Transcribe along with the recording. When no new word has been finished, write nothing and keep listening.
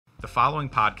The following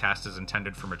podcast is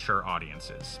intended for mature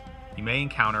audiences. You may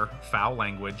encounter foul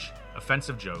language,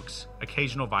 offensive jokes,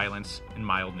 occasional violence, and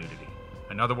mild nudity.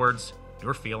 In other words,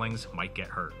 your feelings might get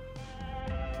hurt.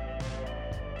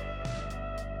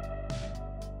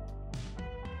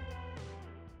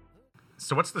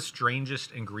 So what's the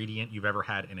strangest ingredient you've ever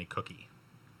had in a cookie?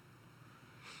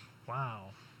 Wow.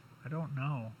 I don't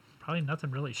know. Probably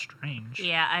nothing really strange.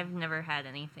 Yeah, I've never had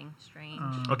anything strange.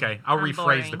 Okay, I'll I'm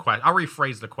rephrase boring. I'll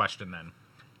rephrase the question then.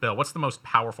 Bill, what's the most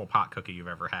powerful pot cookie you've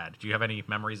ever had? Do you have any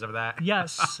memories of that?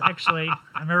 Yes, actually.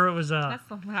 I remember it was That's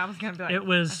what I was going to be like. it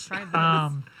was I tried this.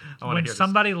 wanna when hear this.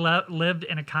 somebody lived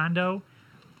in a condo,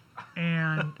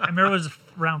 and I remember it was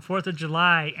around 4th of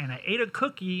July, and I ate a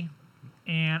cookie,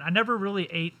 and I never really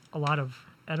ate a lot of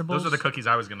edibles. Those are the cookies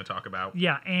I was going to talk about.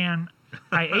 Yeah, and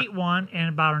I ate one, and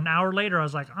about an hour later, I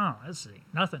was like, oh, this is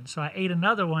nothing. So I ate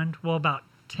another one. Well, about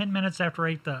 10 minutes after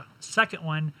I ate the second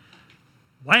one,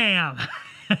 wham!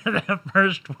 The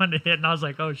first one hit, and I was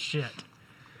like, oh, shit.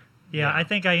 Yeah, I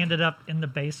think I ended up in the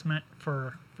basement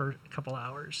for a couple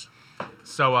hours.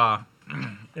 So,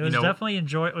 It was definitely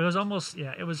enjoyable. It was almost,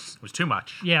 it was too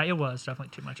much. Yeah, it was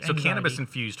definitely too much. So Anxiety.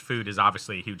 cannabis-infused food is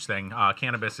obviously a huge thing.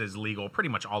 Cannabis is legal pretty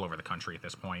much all over the country at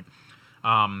this point.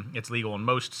 It's legal in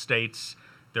most states.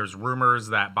 There's rumors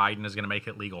that Biden is going to make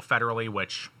it legal federally,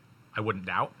 which I wouldn't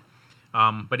doubt.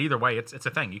 But either way, it's a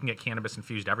thing. You can get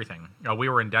cannabis-infused everything. We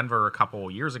were in Denver a couple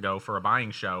years ago for a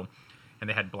buying show, and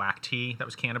they had black tea that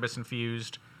was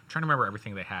cannabis-infused. I'm trying to remember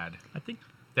everything they had. I think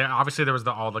Obviously, there was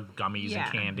all the gummies Yeah.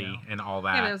 and candy Yeah. and all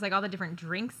that. Yeah, but it was like all the different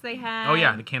drinks they had. Oh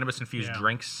yeah, the cannabis-infused Yeah.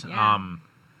 drinks. Yeah.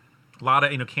 A lot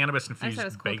of I cannabis-infused thought it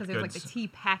was cool baked because it was like goods. the tea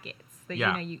packets. That,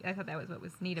 Yeah. I thought that was what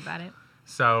was neat about it.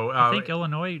 So I think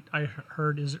Illinois, I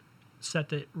heard, is set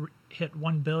to hit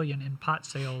 $1 billion in pot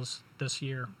sales this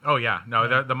year. oh yeah,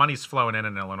 no, the money's flowing in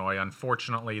Illinois.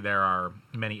 Unfortunately, there are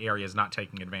many areas not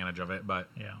taking advantage of it, but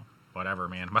Yeah. whatever,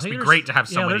 man. Must I be think great to have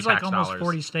so many there's like tax almost dollars.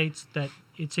 40 states that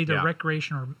it's either Yeah.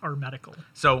 recreation or medical.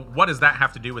 So what does that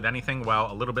have to do with anything?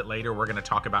 Well, a little bit later, we're going to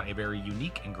talk about a very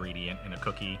unique ingredient in a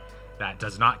cookie that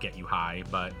does not get you high,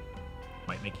 but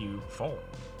might make you full.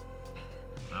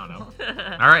 I don't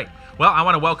know. All right. Well, I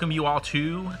want to welcome you all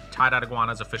to Tie-Dyed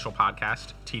Iguana's official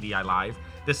podcast, TDI Live.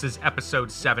 This is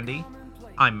episode 70.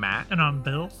 I'm Matt, And I'm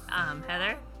Bill.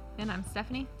 Heather? And I'm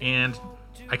Stephanie. and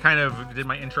I kind of did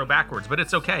my intro backwards, but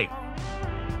it's okay.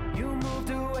 You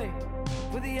moved away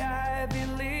for the Ivy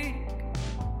League,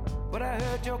 but I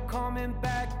heard you're coming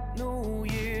back New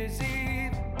Year's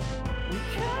Eve. We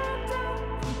count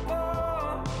down from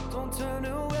 4, don't turn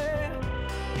away.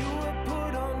 You were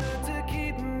put on earth to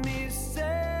keep me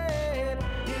safe.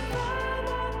 You climb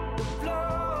on the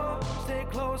floor, stay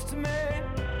close to me.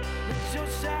 Let your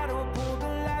shadow pull the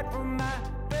light from my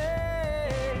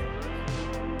face.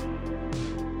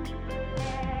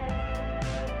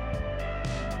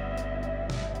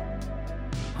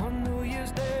 On New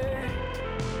Year's Day,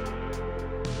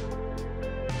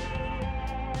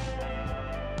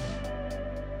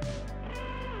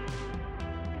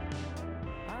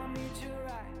 I'll meet your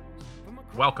eyes from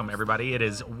across Welcome, everybody. It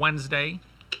is Wednesday,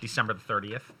 December the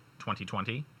 30th,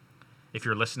 2020. If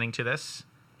you're listening to this,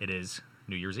 it is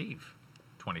New Year's Eve,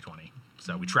 2020.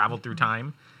 So we traveled through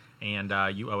time, and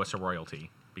you owe us a royalty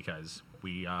because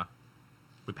we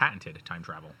patented time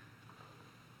travel.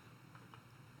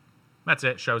 That's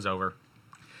it. Show's over.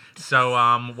 So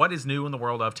what is new in the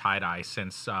world of tie-dye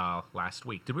since last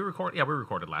week? Did we record? Yeah, we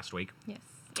recorded last week. Yes.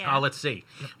 Yeah. Let's see.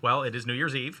 Well, it is New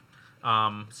Year's Eve.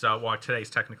 Today's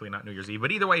technically not New Year's Eve,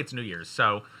 but either way, it's New Year's.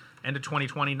 So, end of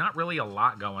 2020, not really a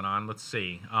lot going on. Let's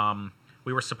see.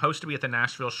 We were supposed to be at the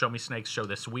Nashville Show Me Snakes show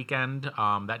this weekend.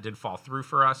 That did fall through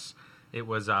for us. It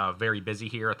was very busy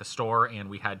here at the store, and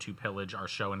we had to pillage our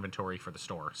show inventory for the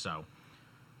store. So,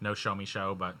 no Show Me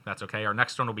show, but that's okay. Our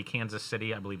next one will be Kansas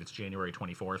City. I believe it's January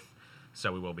 24th,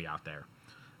 so we will be out there.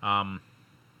 I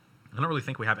don't really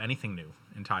think we have anything new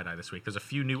in tie-dye this week. There's a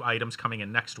few new items coming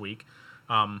in next week.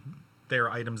 They are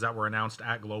items that were announced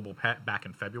at Global Pet back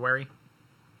in February.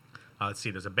 Let's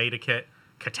see. There's a beta kit,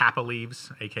 Catappa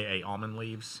leaves, a.k.a. almond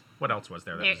leaves. What else was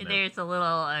there that was new? There's a little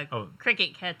Oh.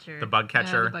 cricket catcher. The bug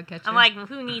catcher. Yeah, the bug catcher. I'm like,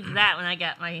 who needs that when I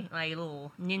got my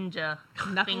little ninja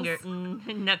Knuckles? finger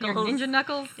knuckles? Your ninja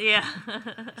knuckles? Yeah.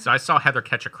 So I saw Heather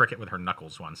catch a cricket with her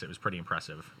knuckles once. It was pretty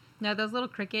impressive. No, those little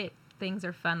cricket things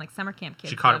are fun. Like summer camp kids.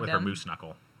 She caught it loved with her them. moose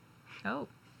knuckle. Oh.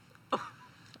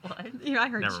 What? I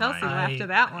heard Never Chelsea mind. laugh to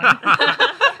that one.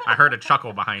 I heard a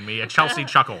chuckle behind me. A Chelsea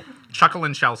chuckle. Chuckle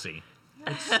in Chelsea.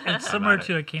 It's similar about it?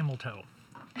 to a camel toe.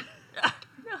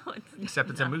 No, it's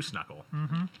Except it's a moose knuckle.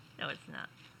 no, it's not.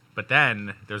 But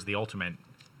then there's the ultimate,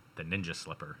 the ninja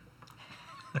slipper.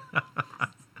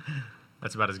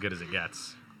 That's about as good as it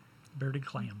gets. Bearded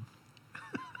clam.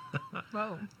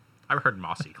 Whoa. I've heard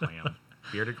mossy clam.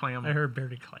 Bearded clam? I heard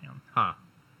bearded clam. Huh.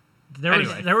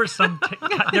 There was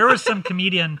some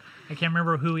comedian, I can't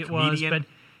remember who it was, but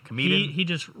Comedian? he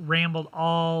just rambled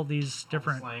all these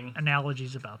different slang.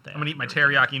 analogies about that. I'm going to eat my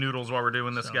teriyaki noodles while we're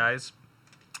doing this, So- guys.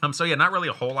 So yeah, not really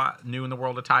a whole lot new in the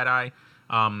world of tie-dye.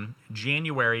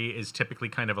 January is typically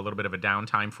kind of a little bit of a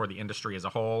downtime for the industry as a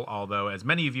whole, although as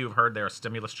many of you have heard, there are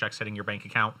stimulus checks hitting your bank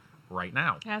account right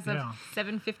now. As of Yeah.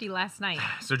 7:50 last night.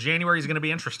 So January is going to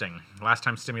be interesting. Last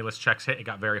time stimulus checks hit, it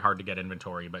got very hard to get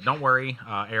inventory. But don't worry,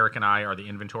 Eric and I are the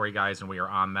inventory guys, and we are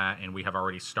on that, and we have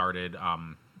already started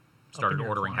your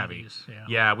ordering heavy. quantities,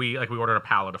 Yeah, we ordered a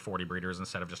pallet of 40 breeders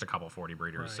instead of just a couple of 40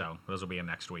 breeders. Right. So those will be in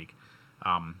next week.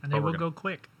 and but they we're will gonna- go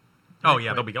quick. Oh Very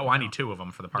yeah, they'll quick. be. Oh, I Yeah. need 2 of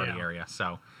them for the party Yeah. area.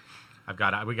 So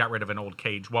we got rid of an old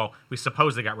cage. Well, we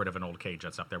suppose they got rid of an old cage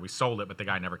that's up there. We sold it, but the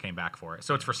guy never came back for it.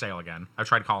 So it's for sale again. I've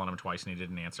tried calling him twice and he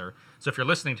didn't answer. So if you're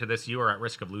listening to this, you are at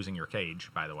risk of losing your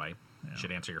cage. By the way, you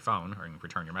should answer your phone or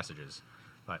return your messages.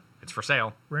 But it's for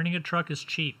sale. Renting a truck is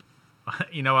cheap.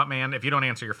 You know what, man? If you don't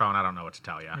answer your phone, I don't know what to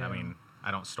tell you. Yeah. I mean, I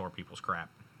don't store people's crap.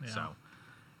 Yeah. So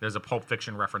there's a Pulp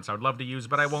Fiction reference I would love to use,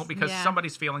 but I won't because Yeah.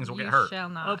 somebody's feelings will You get hurt. shall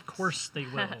not. Of course they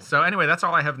will. So anyway, that's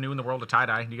all I have new in the world of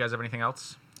tie-dye. Do you guys have anything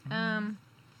else? Um,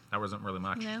 That wasn't really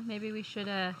much. no, maybe we should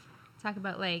talk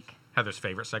about like Heather's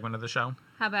favorite segment of the show.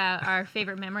 how about our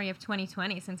favorite memory of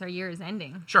 2020 since our year is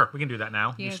ending. Sure, we can do that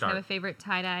now. Do you You guys start. have a favorite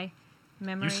tie-dye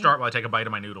memory? You start while I take a bite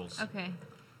of my noodles. Okay.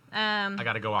 I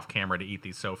got to go off camera to eat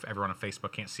these, so if everyone on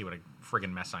Facebook can't see what a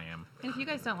friggin' mess I am. And if you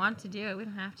guys don't want to do it, we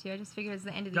don't have to. I just figured it's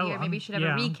the end of the No, year. Maybe we should have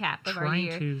I'm a recap of our trying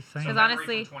year. to think. Because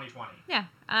honestly, 2020. yeah.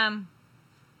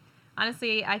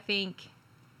 Honestly, I think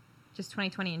just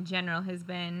 2020 in general has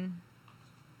been.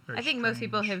 Very I think most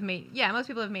people strange. have made. Yeah, most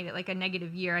people have made it like a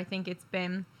negative year. I think it's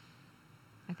been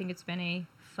a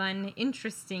fun,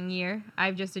 interesting year.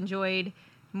 I've just enjoyed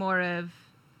more of.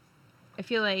 I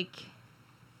feel like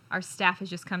our staff has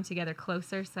just come together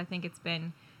closer, so I think it's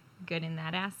been good in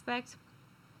that aspect.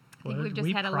 I think Well, we've just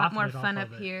we had a lot more profited fun off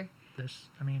up of it. here.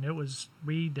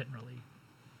 We didn't really.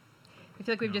 I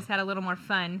feel like we've just had a little more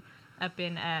fun up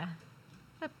in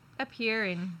up here,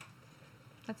 and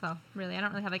that's all really. I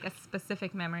don't really have like a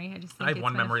specific memory. I just think I have it's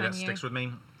one been a memory fun that year. sticks with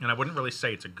me, and I wouldn't really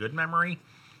say it's a good memory.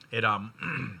 It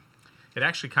it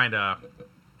actually kind of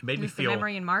made me Is the feel.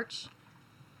 memory in March?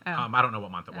 Oh. I don't know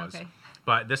what month it was, Okay.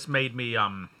 but this made me.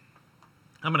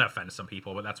 I'm going to offend some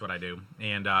people, but that's what I do.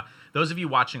 And those of you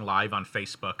watching live on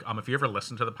Facebook, if you ever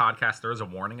listen to the podcast, there is a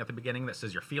warning at the beginning that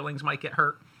says your feelings might get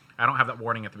hurt. I don't have that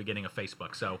warning at the beginning of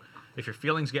Facebook, so if your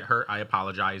feelings get hurt, I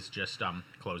apologize. Just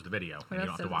close the video, What and you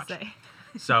else don't have to does watch. it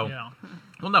say? So, Yeah.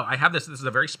 well, no, I have this. This is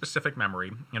a very specific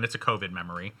memory, and it's a COVID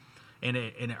memory, and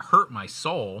it hurt my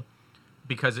soul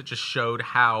because it just showed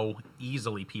how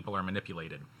easily people are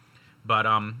manipulated. But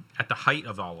at the height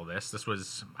of all of this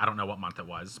was, I don't know what month it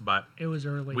was, but It was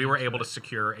early. we were into able to it.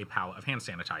 secure a pallet of hand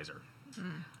sanitizer.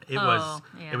 It Oh, was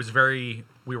yeah. it was very,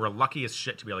 we were lucky as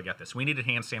shit to be able to get this. We needed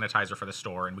hand sanitizer for the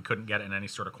store, and we couldn't get it in any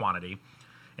sort of quantity.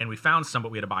 And we found some, but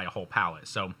we had to buy a whole pallet.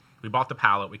 So we bought the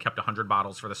pallet, we kept 100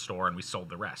 bottles for the store, and we sold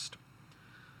the rest.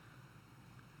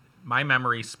 My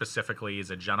memory specifically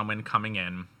is a gentleman coming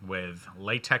in with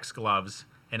latex gloves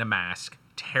and a mask,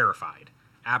 terrified,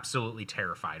 absolutely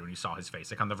terrified when you saw his face,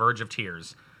 like on the verge of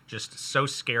tears, just so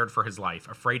scared for his life,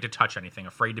 afraid to touch anything,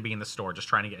 afraid to be in the store, just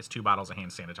trying to get his 2 bottles of hand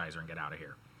sanitizer and get out of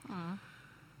here.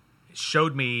 It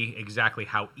showed me exactly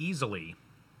how easily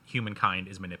humankind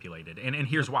is manipulated. And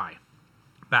here's why.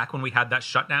 Back when we had that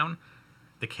shutdown,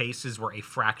 the cases were a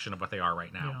fraction of what they are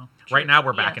right now. Yeah. Right now,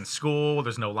 we're back Yes. in school.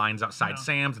 There's no lines outside Yeah.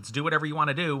 Sam's. It's do whatever you want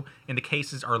to do. And the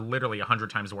cases are literally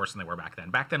 100 times worse than they were back then.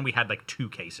 Back then, we had like 2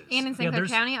 cases. And in St. Yeah, Clair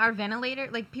there's- County, our ventilator,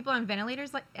 like people on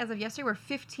ventilators, like as of yesterday, were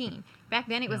 15. Back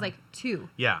then, it was Yeah. like 2.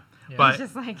 Yeah. Yeah. But, It's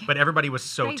just like- but everybody was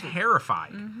so Crazy.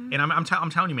 terrified. And I'm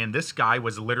telling you, man, this guy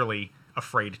was literally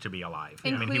afraid to be alive.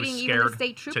 Including I mean, he was even scared the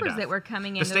state to troopers death. that were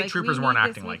coming in. The They're state like, troopers "We weren't need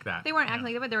acting this." like that. They weren't acting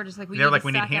like that, but they were just like, They're like, to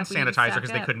we need stock hand up, we need to sanitizer stock because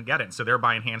they up." couldn't get it. So they're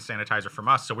buying hand sanitizer from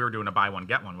us. So we were doing a buy one,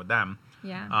 get one with them.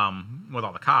 Yeah. With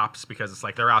all the cops because it's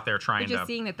like they're out there But trying just to.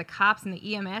 seeing that the cops and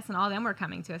the EMS and all them were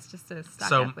coming to us just to stock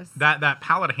So up was. that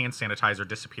pallet of hand sanitizer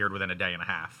disappeared within a day and a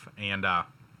half. And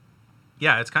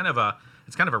yeah, it's kind of a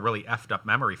really effed up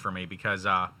memory for me because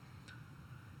I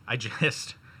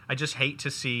just hate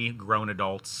to see grown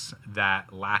adults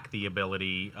that lack the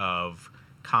ability of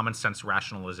common sense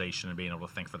rationalization and being able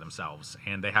to think for themselves,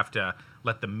 and they have to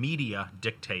let the media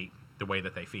dictate the way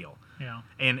that they feel. Yeah.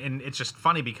 And it's just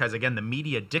funny because again, the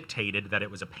media dictated that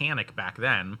it was a panic back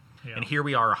then, Yeah. and here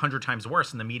we are 100 times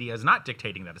worse, and the media is not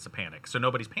dictating that it's a panic, so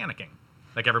nobody's panicking.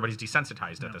 Like everybody's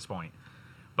desensitized at this point.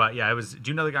 But yeah, it was.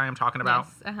 Do you know the guy I'm talking about?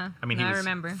 Yes. Uh huh. I mean, No, he I was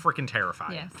remember. freaking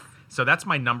terrifying. Yes. So that's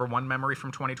my number one memory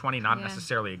from 2020. Not Yeah.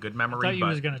 necessarily a good I memory, thought you but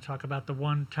was going to talk about the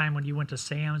one time when you went to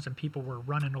Sam's and people were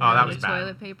running away. Oh, that was The bad.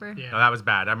 toilet paper. Yeah. no, that was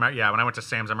bad. When I went to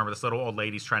Sam's, I remember this little old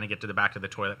lady's trying to get to the back of the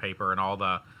toilet paper, and all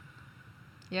the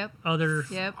Yep. Other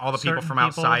Yep. people certain from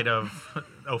outside of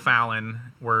O'Fallon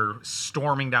were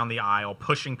storming down the aisle,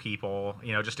 pushing people,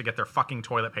 just to get their fucking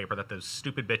toilet paper that those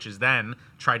stupid bitches then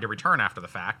tried to return after the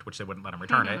fact, which they wouldn't let them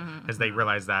return it because they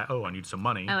realized that, oh, I need some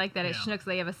money. I like that at Yeah. Schnucks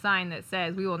they have a sign that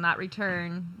says we will not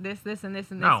return this, and this, and this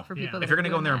No. for Yeah. people. If that you're are going to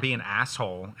go in doing there and that. be an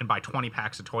asshole and buy 20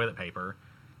 packs of toilet paper,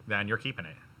 then you're keeping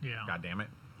it. Yeah. God damn it.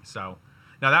 So,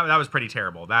 no, that was pretty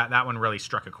terrible. That one really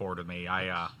struck a chord with me.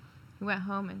 We went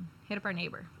home and hit up our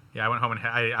neighbor. I went home and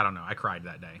I don't know. I cried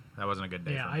that day. That wasn't a good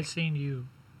day Yeah, for me. I seen you.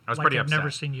 I was like pretty I've upset.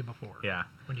 never seen you before. Yeah.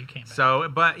 When you came back. So,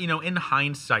 but in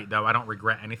hindsight, though, I don't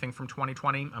regret anything from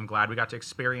 2020. I'm glad we got to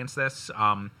experience this.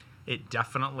 It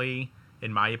definitely,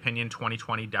 in my opinion,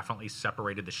 2020 definitely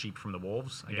separated the sheep from the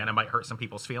wolves. Again, Yeah. it might hurt some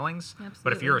people's feelings, but if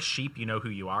Absolutely. you're a sheep, you know who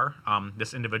you are.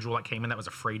 This individual that came in that was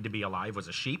afraid to be alive was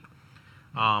a sheep.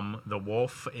 The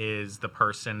wolf is the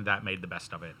person that made the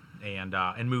best of it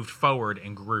and moved forward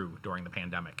and grew during the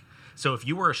pandemic. So if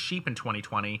you were a sheep in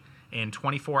 2020, in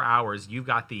 24 hours, you've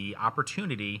got the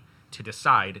opportunity to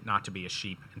decide not to be a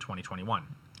sheep in 2021.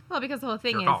 Well, because the whole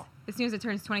thing Your is, call. as soon as it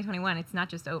turns 2021, it's not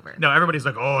just over. No, everybody's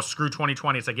like, oh, screw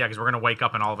 2020. It's like, yeah, because we're going to wake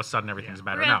up and all of a sudden everything's Yeah.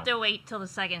 better. We're gonna No. have to wait till the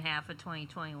second half of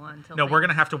 2021. No, we're going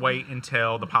to have to wait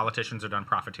until the politicians are done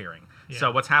profiteering. Yeah.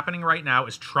 So what's happening right now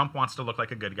is Trump wants to look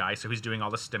like a good guy, so he's doing all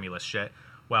the stimulus shit.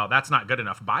 Well, that's not good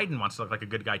enough. Biden wants to look like a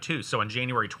good guy, too. So on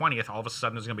January 20th, all of a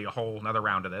sudden there's going to be a whole another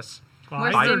round of this. Well, More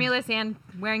I heard- stimulus and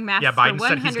wearing masks Yeah, Biden for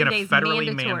said he's 100 going to days federally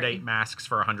mandatory. mandate masks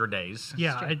for 100 days.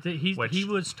 Yeah, he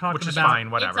was talking which is about.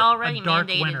 fine, whatever. It's already A dark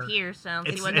mandated winter. here, so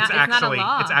It's, see what it's not- it's not a actually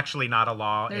law. it's actually not a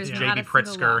law. There's it's not JB a single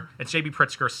Pritzker. law. It's JB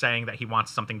Pritzker saying that he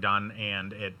wants something done,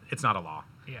 and it's not a law.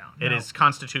 Yeah, It no. is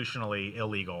constitutionally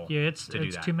illegal. Yeah, it's to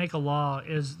do that. to make a law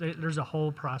there's a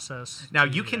whole process. Now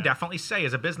to you do can that. definitely say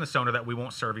as a business owner that we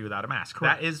won't serve you without a mask.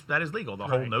 Correct. That is legal. The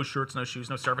whole Right. no shirts, no shoes,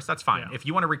 no service. That's fine. Yeah. If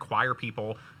you want to require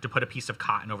people to put a piece of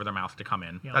cotton over their mouth to come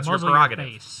in, Yeah, that's your muzzle prerogative.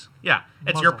 face. Yeah,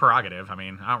 it's your Muzzle. prerogative. I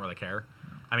mean, I don't really care.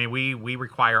 I mean, we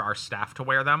require our staff to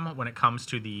wear them. When it comes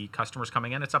to the customers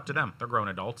coming in, it's up to them. They're grown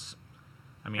adults.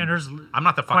 I mean, And there's I'm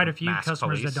not the fucking quite a few mask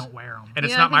customers police. that don't wear them. And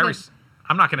it's Yeah, not I my. think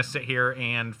I'm not going to sit here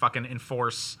and fucking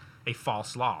enforce a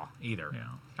false law either. Yeah.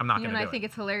 I'm not You going know, to I do think it.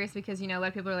 it's hilarious because, a lot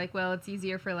of people are like, well, it's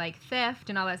easier for like theft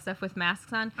and all that stuff with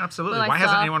masks on. Absolutely. Well, I Why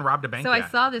hasn't saw- anyone robbed a bank so yet? I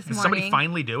saw this Did somebody morning-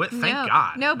 finally do it? Thank no,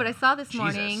 God. No, but I saw this Jesus.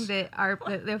 morning that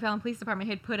the O'Fallon Police Department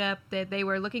had put up that they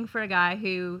were looking for a guy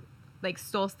who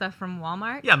stole stuff from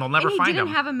Walmart. Yeah, and they'll never and he find didn't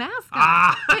him. have a mask on.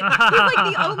 Ah. But he's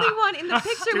like the only one in the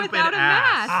picture Stupid without a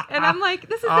ass. mask. And I'm like,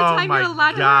 this is the Oh time my you're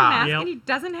allowed to wear God. a mask, Yep. and he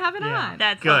doesn't have it Yeah. on.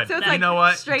 That's Good. So it's you like know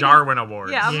what? straight- Darwin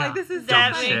Awards. Yeah, I'm Yeah. like, this is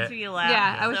that so Dumb makes shit. me laugh.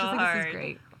 Yeah, I was so just like, hard. this is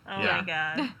great. Oh Yeah. my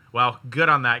god. Well, good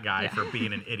on that guy Yeah. for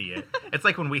being an idiot. It's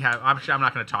like when we have. I'm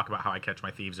not going to talk about how I catch my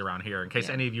thieves around here, in case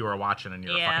Yeah. any of you are watching and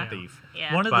you're Yeah. a fucking thief.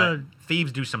 Yeah. One of But the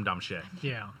thieves do some dumb shit.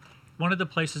 Yeah. One of the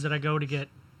places that I go to get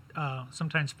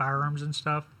sometimes firearms and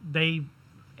stuff, they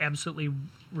absolutely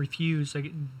refuse.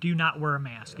 They do not wear a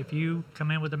mask. If you come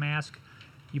in with a mask,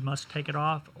 you must take it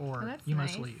off or Oh, that's you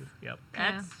must nice. leave. Yep.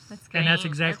 Yeah, That's that's And that's strange.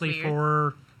 exactly weird.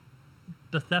 for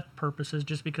the theft purposes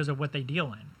just because of what they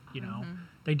deal in.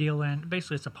 They deal in,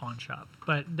 basically it's a pawn shop,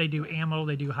 but they do ammo,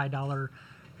 they do high dollar,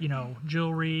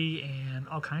 jewelry and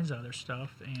all kinds of other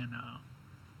stuff. And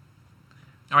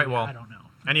All right. Well, I don't know.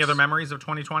 any other memories of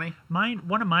 2020?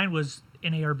 One of mine was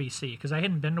in ARBC because I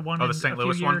hadn't been to one Oh, in the St. a few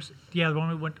Louis one? years. Yeah, the one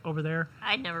we went over there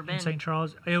I'd never been. in St.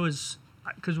 Charles. It was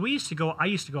because I used to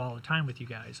go all the time with you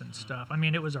guys and stuff. I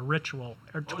mean, it was a ritual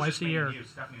twice a year.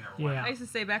 Yeah. I used to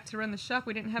stay back to run the shop.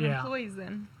 We didn't have Yeah. employees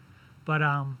then. But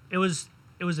it was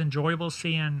enjoyable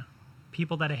seeing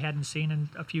people that I hadn't seen in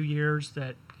a few years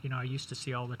that I used to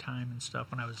see all the time and stuff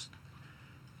when I was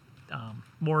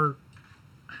more,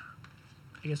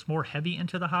 I guess, more heavy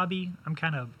into the hobby. I'm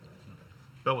kind of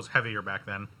Bill was heavier back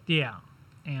then. yeah,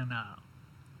 and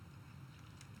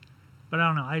but I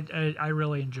don't know. I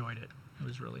really enjoyed it. It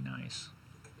was really nice.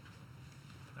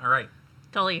 All right.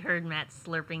 Totally heard Matt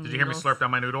slurping. Did you hear me noodles. slurp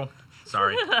down my noodle?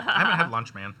 Sorry. I haven't had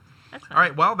lunch, man. That's fine. All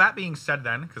right. Well, that being said,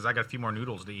 then, because I got a few more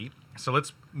noodles to eat, so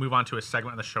let's move on to a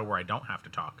segment of the show where I don't have to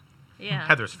talk. Yeah.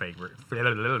 Heather's favorite.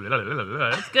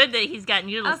 It's good that he's got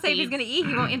noodles. I'll say if he's seeds. going to eat,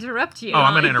 he won't interrupt you. Oh,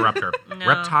 I'm going to interrupt her. No.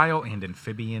 Reptile and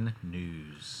amphibian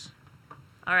news.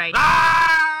 All right.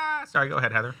 Ah! Sorry, go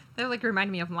ahead, Heather. That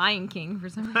reminded me of Lion King for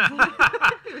some reason.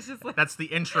 It was just like, That's the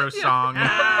intro song.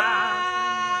 Ah.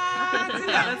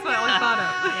 thing. That's what I thought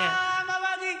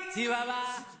of.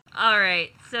 Yeah. All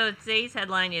right. So today's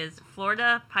headline is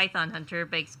Florida Python Hunter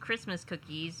bakes Christmas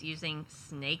cookies using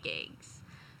snake eggs.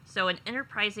 So an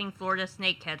enterprising Florida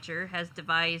snake catcher has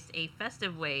devised a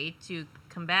festive way to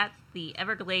combat the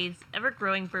Everglades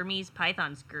ever-growing Burmese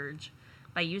python scourge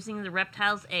by using the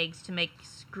reptile's eggs to make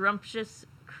scrumptious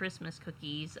Christmas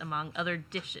cookies, among other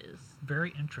dishes.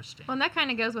 Very interesting. Well, and that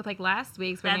kind of goes with like last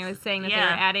week's when he That's- was saying that they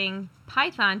yeah. were adding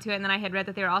Python to it, and then I had read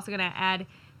that they were also going to add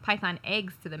Python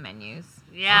eggs to the menus.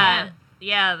 Yeah,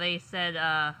 yeah. They said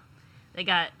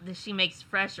she makes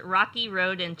fresh Rocky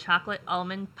Road and chocolate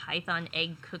almond python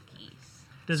egg cookies.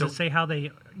 Does So- it say how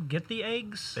they get the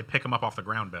eggs? They pick them up off the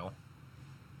ground, Bill.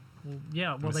 Well,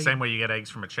 yeah. In Well, the they same way you get eggs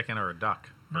from a chicken or a duck.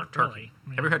 Or Not a turkey. really. I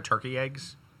mean- Have you ever had turkey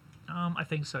eggs? I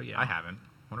think so. Yeah. I haven't.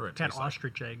 Wonder what it Had tastes like.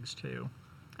 ostrich eggs too.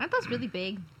 Aren't those really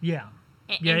big? Yeah.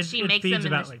 And, Yeah, and it- she it makes feeds them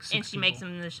in about, the, like, and 6 she makes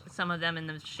people. them in some of them in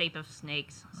the shape of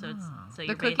snakes. So it's so The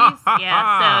you're cookies?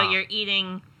 yeah. So you're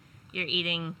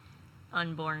eating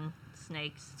unborn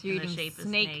snakes So you're in the eating shape of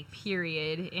snake snakes.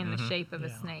 period in the shape of a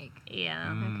Yeah. snake.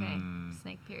 Yeah. Okay.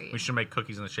 Snake period. We should make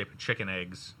cookies in the shape of chicken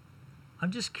eggs.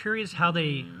 I'm just curious how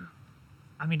they.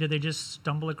 I mean, did they just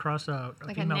stumble across a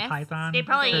Like a female nest? python? They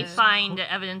probably that's- find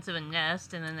evidence of a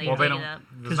nest and then they Well, they made don't. it up.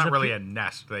 There's 'Cause not the really pe- a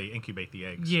nest. They incubate the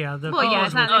eggs. Yeah. The Well, yeah, fellows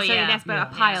it's not will- necessarily yeah. a nest, but Yeah.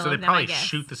 a pile So they of them, probably I guess.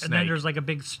 shoot the And snake. then there's like a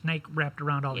big snake wrapped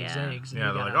around all these Yeah. eggs. and Yeah,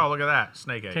 you they're like, gotta- oh, look at that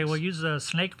snake eggs. Okay, we'll use the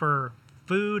snake for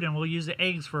food, and we'll use the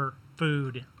eggs for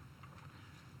food.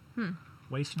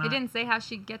 Waste not. It didn't say how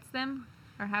she gets them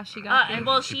or how she got them.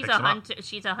 Well, She she's picks a them up. hunter.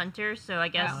 She's a hunter, so I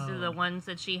guess Oh. the ones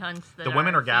that she hunts. That the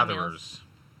women are females. gatherers.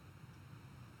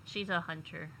 She's a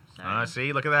hunter. Sorry.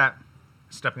 See, look at that.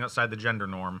 Stepping outside the gender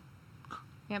norm.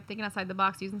 Yep, thinking outside the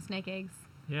box using snake eggs.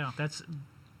 Yeah, that's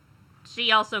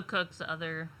She also cooks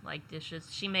other like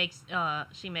dishes. She makes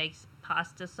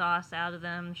pasta sauce out of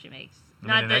them. She makes I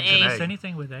not mean, the an egg's an eggs. egg.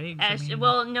 anything with eggs. I mean,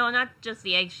 Well, no, not just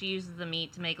the eggs. She uses the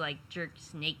meat to make like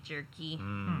snake jerky.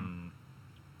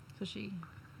 So she.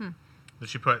 Did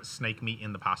she put snake meat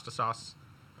in the pasta sauce?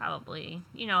 Probably.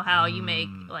 You know how you make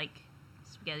like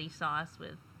spaghetti sauce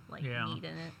with like Yeah. meat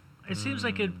in it. it seems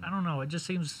like it. I don't know. It just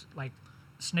seems like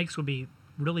snakes would be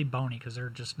really bony because they're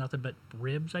just nothing but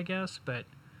ribs, I guess. But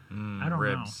I don't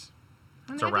Ribs.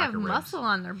 And It's they a have to rack have of ribs. muscle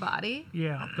on their body.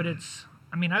 yeah, but it's.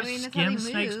 I mean, I've mean, that's how they skinned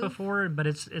snakes move. before, but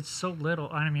it's so little.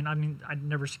 I mean, I'd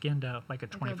never skinned like a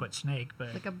 20-foot snake,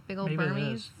 but Like a big old maybe there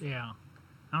Burmese. is. Yeah,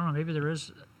 I don't know. Maybe there is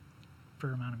a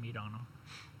fair amount of meat on them.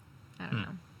 I don't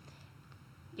know.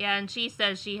 Yeah, and she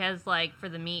says she has like for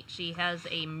the meat she has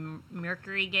a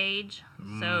mercury gauge,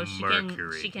 so she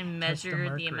Mercury. can Test the measure the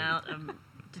mercury. amount of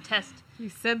to test You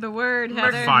said the word, The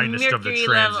Heather. finest of the mercury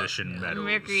level- transition metals.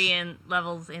 mercury and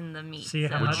levels in the meat. See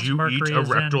how so- much Would you mercury eat a is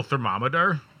in- rectal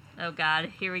thermometer? Oh God,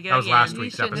 here we go. That was again. last You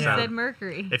week's shouldn't have episode. said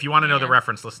mercury. If you want to know the Yeah.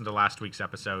 reference, listen to last week's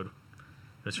episode.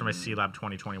 It was from a Sea Lab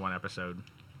 2021 episode.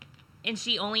 And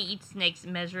she only eats snakes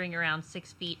measuring around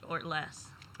 6 feet or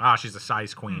less Ah, she's a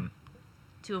size queen.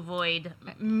 to avoid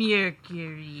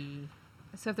mercury.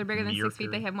 So if they're bigger than 6 feet,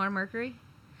 Mercury. they have more mercury.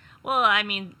 Well, I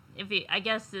mean, I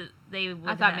guess that they would.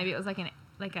 I thought maybe it was like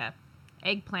a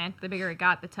eggplant. The bigger it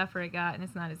got, the tougher it got, and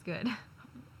it's not as good.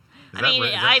 Is I mean,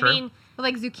 is that true? But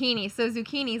like zucchini. So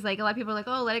zucchini's like a lot of people are like,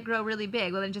 oh, let it grow really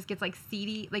big. Well, then it just gets like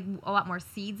seedy, like a lot more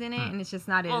seeds in it, and it's just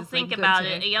not as Well, think like, good about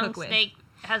to it. A young cook with. snake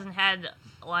hasn't had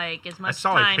like as much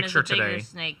saw a time as a picture bigger today.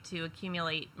 snake to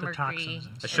accumulate The mercury. toxins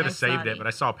and I stuff. should have in its saved body. it, but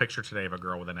I saw a picture today of a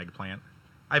girl with an eggplant.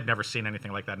 I've never seen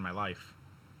anything like that in my life.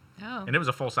 Oh, And it was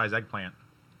a full-size eggplant.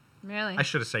 really? I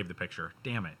should have saved the picture.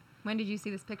 Damn it. When did you see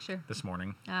this picture? This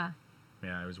morning. Ah,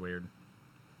 Yeah, it was weird.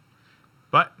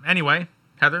 But anyway,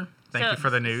 Heather, thank So- you for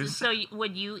the news. So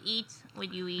would you eat?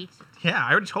 Yeah,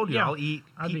 I already told you Yeah, I'll eat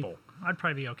people. I'd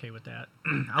probably be okay with that.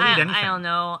 I'll eat anything. I don't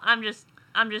know. I'm just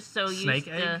so Snake used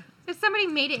egg? to. if somebody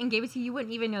made it and gave it to you, you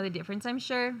wouldn't even know the difference. I'm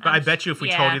sure. But I bet you if we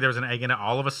told yeah. you there was an egg in it,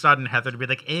 all of a sudden Heather would be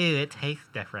like, ew, it tastes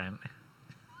different.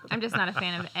 I'm just not a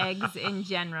fan of eggs in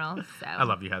general. So I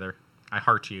love you, Heather. I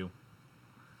heart you.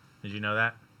 Did you know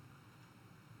that?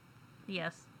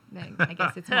 Yes. Then I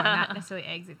guess it's more not necessarily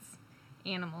eggs. It's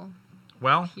animal.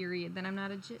 Well, Period. Then I'm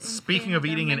not a. speaking of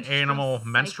eating an animal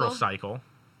menstrual cycle,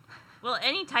 Well,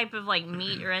 any type of like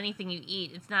meat or anything you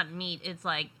eat, it's not meat. It's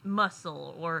like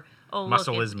muscle or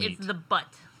Muscle look, is it's meat. the butt.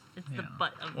 It's the Yeah.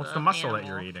 butt of what's the the muscle that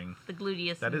animal. you're eating? The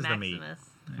gluteus That is the meat. maximus.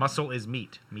 Muscle is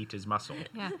meat. Meat is muscle.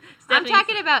 Yeah. I'm Stephanie's-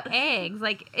 talking about eggs.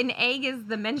 Like an egg is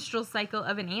the menstrual cycle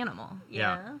of an animal.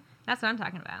 Yeah. That's what I'm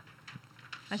talking about.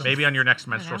 That's Maybe just- on your next I don't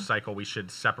menstrual know. cycle, we should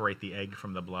separate the egg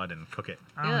from the blood and cook it.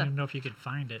 I don't Ugh. even know if you could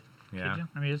find it. Yeah. Could you?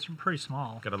 I mean, it's pretty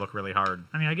small. Got to look really hard.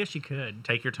 I mean, I guess you could.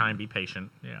 Take your time. Be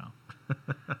patient. Yeah.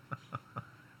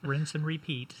 Rinse and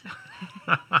repeat.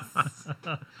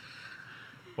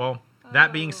 Well,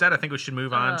 that being said, I think we should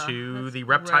move on to that's the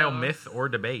reptile gross. myth or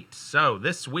debate. So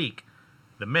this week,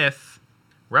 the myth: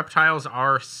 reptiles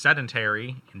are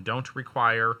sedentary and don't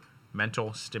require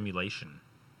mental stimulation.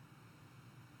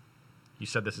 You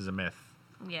said this is a myth.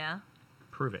 Yeah.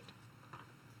 Prove it.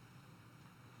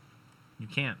 You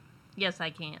can't. Yes, I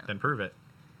can. Then prove it.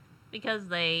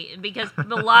 Because a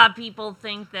lot of people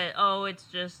think that, oh, it's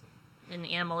just an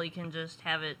animal, you can just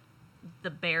have it the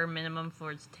bare minimum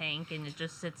for its tank and it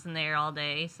just sits in there all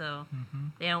day, so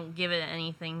they don't give it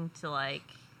anything to like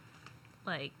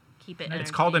keep it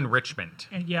It's called entertained. enrichment.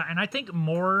 And yeah, and I think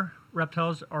more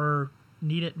reptiles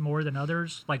need it more than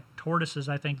others. Like tortoises,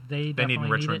 I think they They definitely need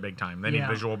enrichment it. big time. They need Yeah.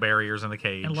 visual barriers in the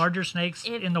cage. And larger snakes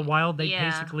If- in the wild, they yeah.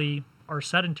 basically are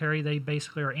sedentary. They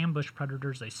basically are ambush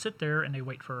predators. They sit there and they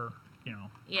wait for Yeah.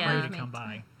 prey to come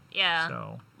by. Yeah.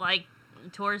 So Like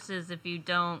tortoises, if you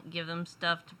don't give them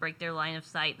stuff to break their line of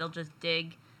sight, they'll just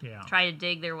yeah, try to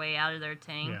dig their way out of their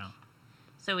tank. yeah.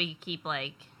 So we keep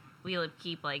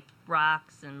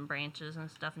rocks and branches and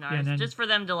stuff in ours, and then- just for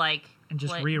them to And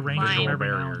just like, rearrange them climb, every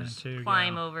now and then barriers. too.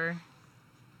 climb yeah. over.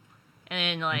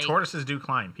 And like, And tortoises do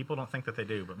climb. People don't think that they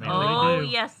do, but maybe Oh, they do. oh do.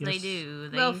 yes, they Yes. do.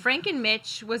 They, Well, Frank and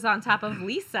Mitch was on top of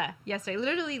Lisa yesterday,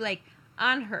 literally like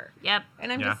on her, yep.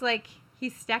 and I'm Yeah. just like,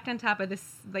 he's stacked on top of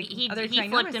this like He other flipped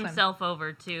ginormous one. himself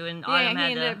over too, and Yeah, Autumn he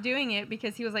had ended to. up doing it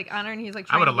because he was like on her, and he was like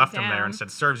I trying would to have get left him there down. and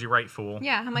said, "Serves you right, fool."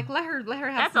 Yeah, I'm like, let her have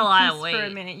That's some a lot of peace for a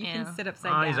weight, minute. You yeah. can sit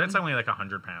upside down. That's only like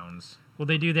 100 pounds. Well,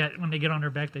 they do that when they get on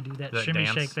their back. They do that That shimmy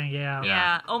dance? shake thing. Yeah.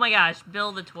 Yeah. Oh my gosh,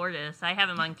 Bill the tortoise. I have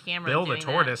him on camera. Bill the doing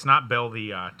tortoise, not Bill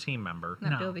the team member.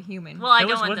 Not No. Bill the human. That. Well, I It don't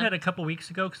want wasn't them. it a couple weeks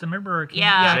ago? Because I remember,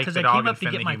 Yeah. Shake because the I dog came and up to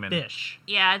fin get the my human. fish,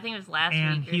 Yeah, I think it was last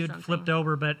and week or he had something. flipped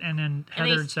over, and then And Heather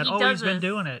they- had said, he "Oh, does he's been this-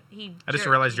 doing it." I just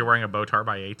realized you're wearing a Botar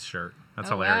by Eighth shirt. That's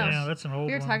Oh, wow. hilarious. Yeah, that's an old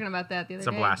we were one. talking about that the other It's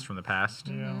a day. blast from the past.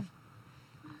 Yeah.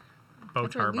 That's where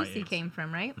Botar by Lucy Eighth. came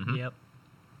from, right? Mhm. Yep.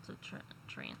 It's a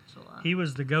tarantula. He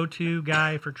was the go-to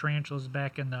guy for tarantulas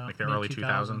back in the Like the early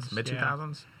 2000s, mid Yeah,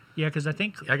 2000s. yeah, because I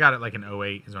think I got it like in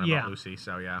 08 is when I Yeah. bought Lucy.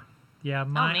 So yeah, yeah, Oh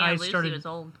my man, I Lucy started was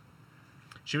old.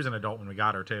 she was an adult when we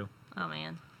got her too. Oh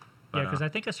man. yeah because I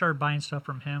think I started buying stuff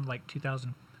from him like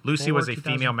 2000. Lucy was a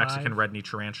female 2005. Mexican red knee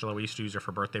tarantula. We used to use her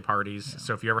for birthday parties.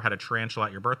 So if you ever had a tarantula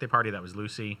at your birthday party, that was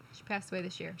Lucy. She passed away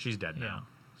this year. She's dead Yeah. now.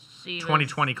 She was-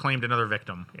 2020 claimed another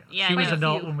victim. Yeah, she was quite a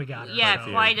adult few. when we got her. Yeah, Quite a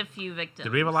few. quite a few victims.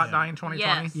 Did we have a lot Yeah. die in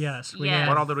 2020? Yes. Yes, we Yes. had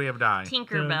What all did we have die?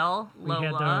 Tinkerbell, we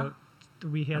had Lola.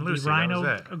 we had And the Lucy, that rhino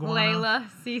was it. iguana, Layla,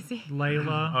 Cece.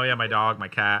 Layla. Oh yeah, my dog, my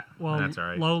cat. Well, That's all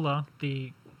right. Lola,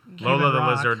 the Lola Cuban the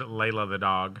rock. lizard, Layla the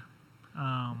dog,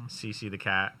 Um, Cece the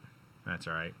cat. That's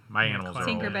all right. My Yeah, animals are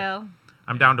classic. old. Tinkerbell.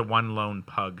 I'm down to one lone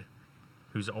pug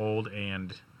who's old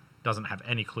and doesn't have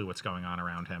any clue what's going on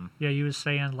around him. yeah, you was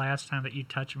saying last time that you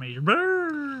touched me.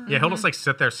 Brrr. Yeah, he'll just like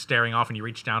sit there staring off and you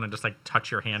reach down and just like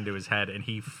touch your hand to his head and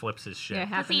he flips his shit. Yeah, it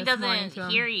Because happened he this morning doesn't to him.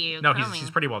 hear you. No, coming. he's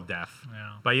pretty well deaf.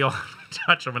 Yeah. But you'll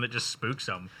touch him and it just spooks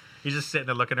him. He's just sitting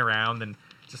there looking around and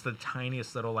just the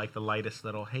tiniest little, like the lightest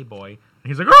little, hey boy. And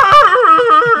he's like,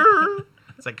 "Arr!"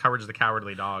 It's like Courage the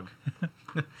Cowardly Dog.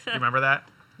 You remember that?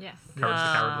 Yes. Courage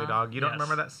the No. Cowardly Dog. You don't Yes.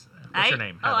 remember that? What's your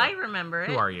name? Oh, Heather. I remember it.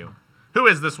 Who are you? Who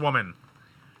is this woman?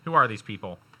 Who are these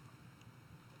people?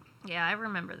 Yeah, I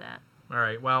remember that. All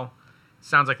right, well,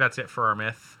 sounds like that's it for our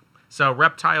myth. So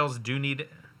reptiles do need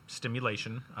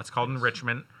stimulation. That's called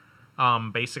enrichment.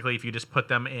 Basically, if you just put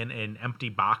them in an empty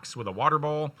box with a water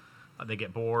bowl, they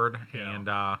get bored, Yeah.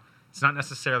 and it's not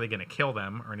necessarily going to kill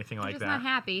them or anything They're like just that. not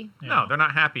happy. No, they're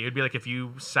not happy. It would be like if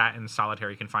you sat in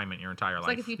solitary confinement your entire It's life.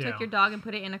 like if you Yeah. took your dog and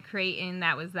put it in a crate and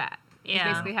that was that. It's Yeah.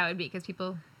 basically how it would be because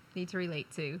people need to relate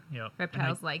to Yep.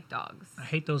 reptiles like dogs. I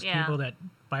hate those Yeah. people that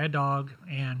buy a dog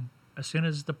and as soon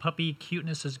as the puppy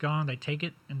cuteness is gone, they take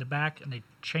it in the back and they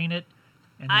chain it.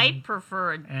 And I then-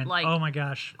 prefer and like oh my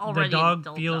gosh, the already dog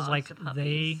adult feels dogs like to they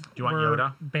puppies. Do you want were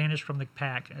Yoda? banished from the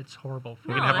pack. It's horrible.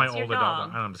 You No, can have my that's your older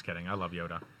dog. dog. I'm just kidding. I love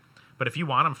Yoda. But if you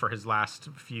want him for his last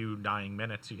few dying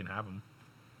minutes, you can have him.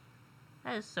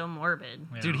 that is so morbid.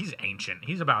 Yeah. Dude, he's ancient.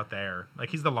 He's about there. Like,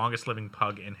 he's the longest living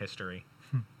pug in history.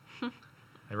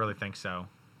 I really think so.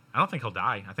 I don't think he'll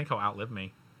die. I think he'll outlive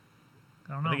me.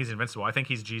 I don't I know. think he's invincible. I think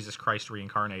he's Jesus Christ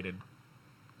reincarnated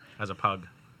as a pug.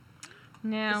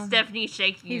 No. Stephanie's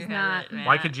shaking He's her not. head.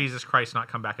 Why could Jesus Christ not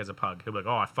come back as a pug? He'll be like,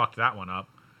 oh, I fucked that one up.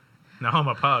 Now I'm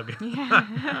a pug.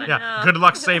 Yeah. Good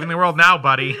luck saving the world now,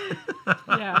 buddy.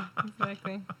 Yeah,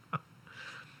 exactly.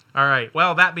 All right.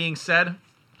 Well, that being said,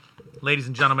 ladies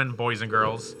and gentlemen, boys and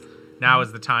girls, now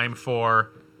is the time for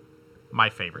my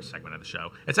favorite segment of the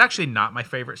show. It's actually not my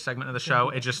favorite segment of the show.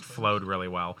 It just flowed really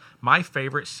well. My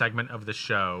favorite segment of the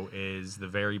show is the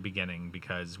very beginning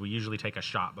because we usually take a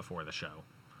shot before the show.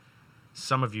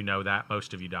 Some of you know that.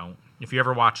 Most of you don't. If you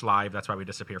ever watch live, that's why we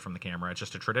disappear from the camera. It's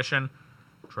just a tradition.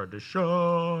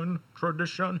 Tradition.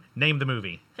 Name the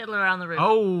movie. Fiddler on the Roof.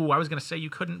 Oh, I was going to say you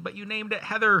couldn't, but you named it,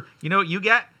 Heather. You know what you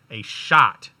get? A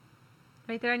shot.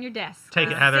 Right there on your desk. Take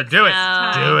it, Heather. Six Do it.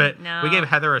 No, Do it. no. We gave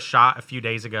Heather a shot a few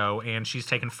days ago, and she's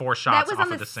taken 4 shots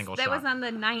off of the single that shot. was on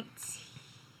the 19th.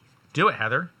 Do it,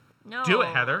 Heather. No. Do it,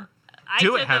 Heather. I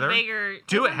Do it, took Heather. a bigger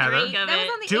Do it, Heather. drink of That was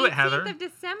it. on the Do 18th it, Heather. of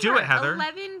December. Do it, Heather.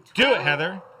 11, 12, Do it,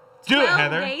 Heather. Do it, 12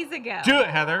 Heather. days ago. Do it,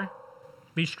 Heather.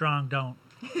 Be strong, don't.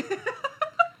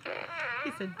 He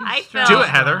said, be I strong. felt, Do it,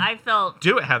 Heather. I felt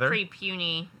Do it, Heather. pretty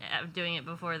puny doing it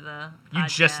before the You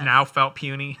just podcast. now felt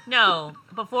puny. No,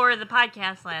 before the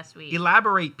podcast last week.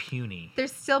 Elaborate puny.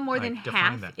 There's still more Like, than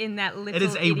define half that. in that little It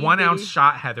is a itty 1 ounce bitty-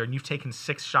 shot, Heather, and you've taken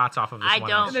 6 shots off of this I 1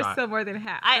 don't- ounce There's shot. still more than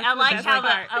half. I That's the like best how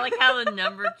part. I like how the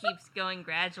number keeps going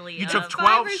gradually. You up. took Five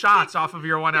 12 or shots six. off of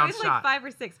your 1 It ounce was shot. like 5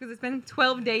 or 6 because it's been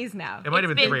 12 days now. It might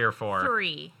have It's been been 3 or 4.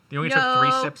 3. You only took 3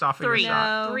 No. sips off of 3. your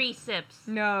shot. No. 3 sips.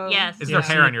 No. Yes. Is Yeah.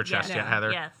 there hair on your Yes. chest yet,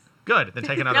 Heather? Yes. Good. Then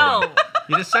take another No. one.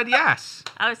 You just said yes.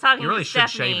 I was talking You really to should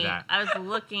Stephanie. shave that. I was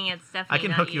looking at Stephanie. I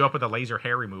can not hook you up with a laser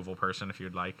hair removal person if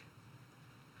you'd like.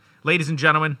 Ladies and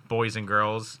gentlemen, boys and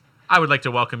girls, I would like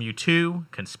to welcome you to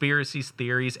Conspiracies,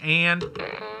 Theories, and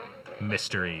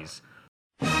Mysteries.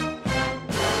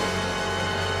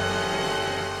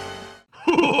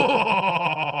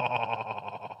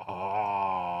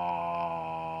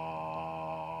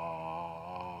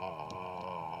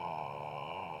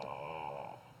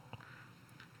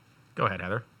 Go ahead,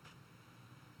 Heather.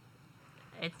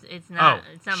 It's not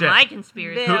shit. my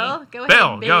conspiracy. Bill, go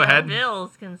Bill, ahead. go ahead.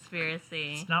 Bill's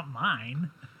conspiracy. It's not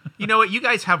mine. You know what? You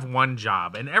guys have one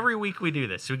job, and every week we do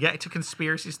this. We get to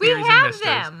conspiracies, We theories, and have mysteries.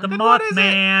 them. The Then what is it?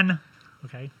 Mothman.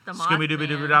 Okay. The Scooby Dooby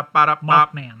Dooby Mothman. Dop Bop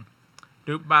Bop Mothman.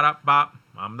 Doop Bop Bop.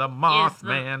 I'm the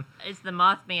Mothman. Is the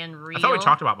Mothman real? I thought we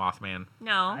talked about Mothman.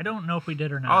 No. I don't know if we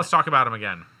did or not. Oh, let's talk about him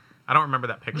again. I don't remember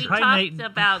that We picture. talked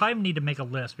about- probably need to make a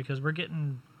list because we're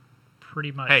getting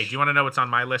pretty much. Hey, do you want to know what's on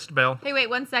my list, Bill? Hey, wait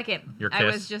 1 second. Your I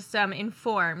kiss. was just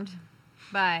informed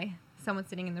by someone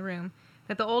sitting in the room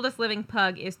that the oldest living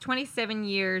pug is 27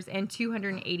 years and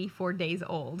 284 days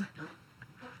old.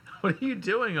 What are you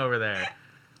doing over there?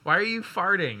 Why are you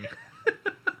farting?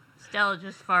 Stella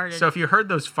just farted. So if you heard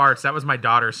those farts, that was my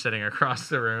daughter sitting across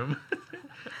the room,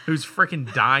 who's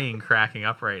freaking dying, cracking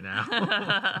up right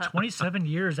now. 27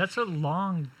 years. That's a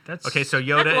long. That's Okay, so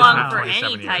Yoda That's is long not for 27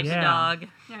 any years. type Yeah. of dog.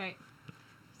 All right.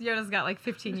 Yoda's got like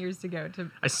 15 years to go.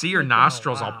 I see your Oh,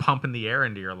 nostrils all wow. pumping the air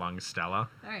into your lungs, Stella.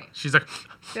 All right. She's like,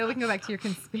 Bill, we can go back to your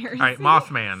conspiracy. all right,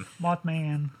 Mothman.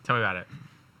 Mothman. Tell me about it.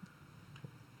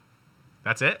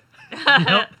 That's it?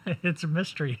 Nope, it's a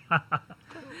mystery.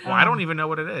 Well, I don't even know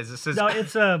what it is. This is No,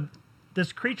 it's a.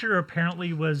 This creature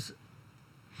apparently was.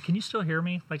 Can you still hear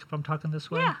me? Like if I'm talking this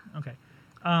way? Yeah. Okay.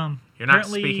 you're not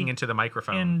apparently speaking into the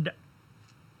microphone. And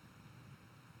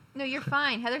No, you're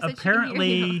fine. Heather said she can hear you.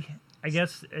 apparently, I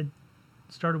guess it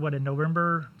started in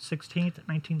November 16th,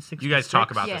 1966. You guys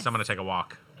talk about Yes. this. I'm going to take a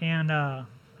walk. And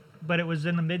but it was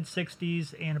in the mid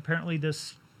 60s, and apparently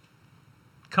this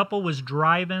couple was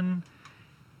driving,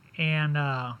 and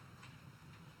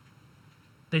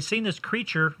they seen this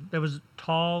creature that was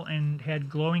tall and had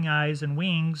glowing eyes and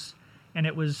wings, and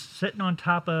it was sitting on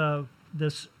top of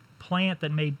this plant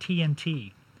that made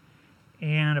TNT.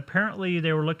 And apparently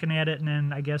they were looking at it, and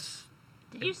then I guess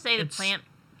Did you say the It's- plant?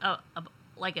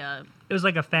 Like a. it was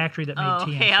like a factory that made Oh,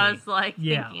 TNT. okay. I was like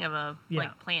Yeah. thinking of a Yeah.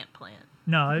 like plant.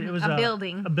 No, it was A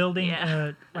building. A building,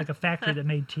 Yeah. like a factory that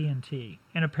made TNT.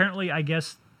 And apparently, I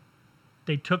guess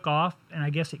they took off, and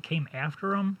I guess it came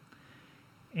after them.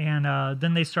 And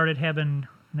then they started having,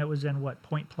 and it was in what,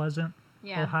 Point Pleasant,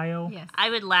 Yeah. Ohio? Yes. I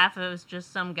would laugh if it was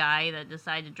just some guy that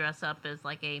decided to dress up as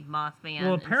like a Mothman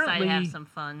Well, and decided to have apparently- some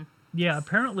fun. Yeah,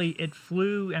 apparently it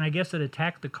flew, and I guess it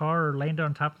attacked the car or landed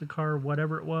on top of the car or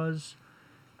whatever it was.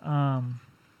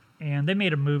 And they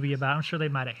made a movie about it. I'm sure they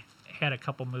might have had a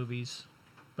couple movies.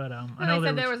 But I Well, know they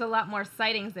said there was a lot more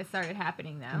sightings that started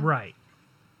happening, though. Right.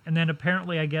 And then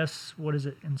apparently, I guess, what is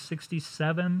it, in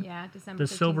 67? Yeah, December The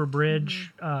 15th. Silver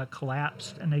Bridge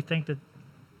collapsed, and they think that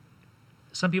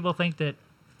some people think that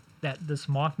this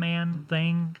Mothman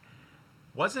thing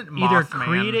Wasn't either Mothman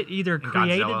created, in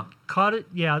Godzilla? caught it.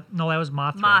 Yeah, no, that was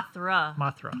Mothra. Mothra.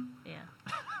 Mothra. Yeah.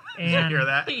 Did you And hear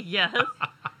that? Yes.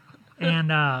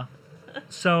 and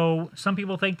so some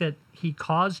people think that he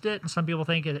caused it, and some people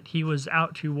think that he was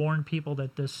out to warn people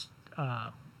that this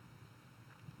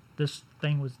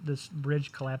this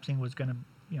bridge collapsing was gonna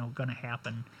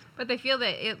happen. But they feel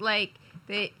that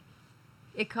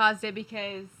it caused it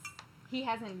because he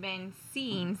hasn't been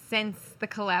seen since the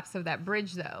collapse of that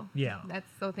bridge, though. Yeah. That's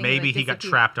the thing. Maybe he got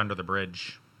trapped under the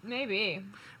bridge. Maybe.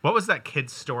 What was that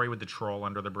kid's story with the troll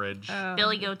under the bridge?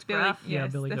 Billy Goat's Gruff. Yeah,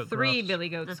 Yes, Billy the Goat three Gruffs. Billy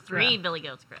Goats. The 3 Gruff. Billy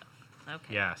Goat's Gruff.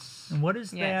 Okay. Yes. And what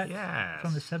is Yes. that Yes.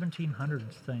 from the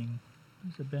 1700s thing?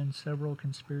 There's been several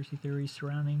conspiracy theories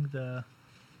surrounding the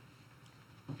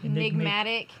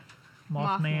Enigmatic.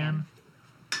 Mothman.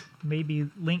 Maybe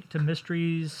linked to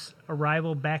Mystery's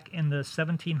arrival back in the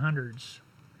 1700s.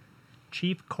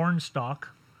 Chief Cornstalk.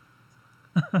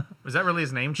 Was that really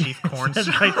his name, Chief That's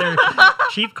Cornstalk? right there.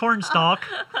 Chief Cornstalk.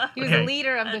 He was Okay. a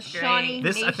leader of the That's Shawnee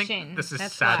This, Nation. I think, this is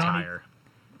That's why. satire.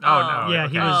 Oh no! Yeah,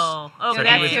 he okay. was- Oh, So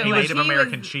okay. he was That's a who- Native he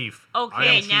American was- chief. I am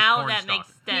Okay, Chief now that Cornstalk.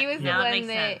 makes sense. He was the now it one makes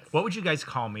that- sense. What would you guys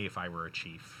call me if I were a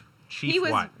chief? Chief He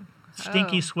was- what?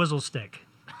 Stinky Oh. Swizzle Stick.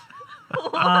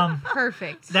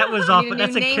 Perfect. That was We off. need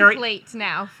That's a new character. nameplate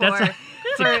now for That's a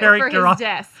for character his off-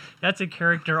 desk. That's a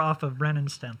character off of Ren and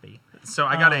Stimpy. So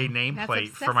I got a That's nameplate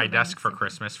for my obsessive, desk for Nancy.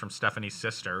 Christmas from Stephanie's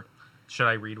sister. Should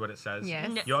I read what it says? Yes.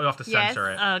 You'll have to Yes.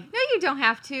 censor it. No, you don't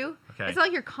have to. Okay. It's not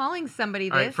like you're calling somebody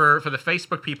this. All right, for the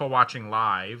Facebook people watching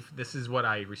live, this is what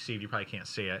I received. You probably can't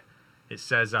see it. It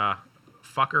says,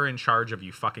 fucker in charge of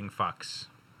you fucking fucks.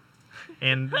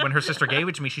 And when her sister gave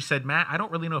it to me, she said, Matt, I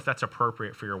don't really know if that's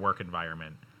appropriate for your work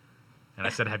environment. And I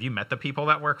said, have you met the people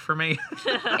that work for me?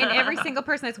 And every single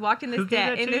person that's walked in Who this gave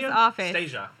that in to this you? office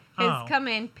Stasia. has Oh. come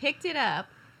in, picked it up,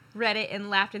 read it, and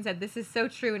laughed and said, "This is so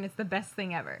true, and it's the best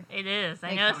thing ever." It is. I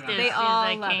They- noticed it they as soon all as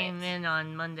I love came it. in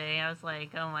on Monday. I was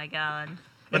like, oh my god.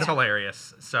 It's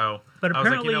hilarious. So But I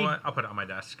was like, you know apparently- what? I'll put it on my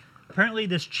desk. Apparently,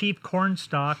 this Chief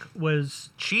Cornstalk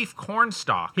Chief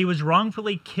Cornstalk. he was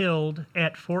wrongfully killed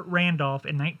at Fort Randolph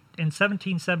in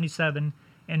 1777,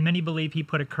 and many believe he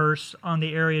put a curse on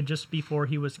the area just before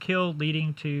he was killed,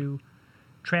 leading to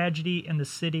tragedy in the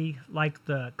city, like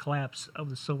the collapse of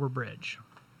the Silver Bridge.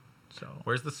 So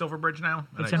Where's the Silver Bridge now?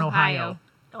 it's in Ohio.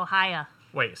 Ohio.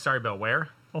 Wait, sorry, Bill. Where?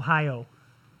 Ohio.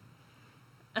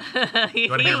 You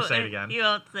wanna hear him say it again? You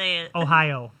won't say it.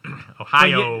 Ohio.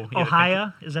 Ohio. Wait,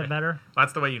 Ohio? Is that better?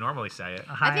 That's the way you normally say it.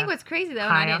 Ohio. I think what's crazy though,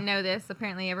 and I Hiya. didn't know this.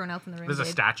 Apparently, everyone else in the room There's a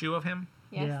did. statue of him.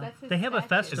 Yes, Yeah. that's his They have a statue.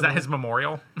 Is festival. that his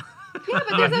memorial? Yeah,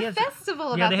 but there's he a has- festival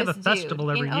about yeah, they have this a festival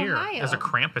dude every in year. Ohio. There's a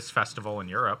Krampus festival in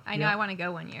Europe. I know. Yeah. I want to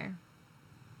go one year.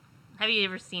 Have you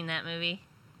ever seen that movie?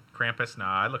 Krampus? Nah,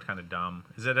 I look kind of dumb.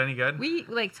 Is it any good? We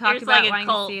talked There's about like a wanting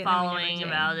cult to see it, and then we never following did.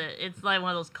 about it. It's like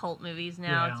one of those cult movies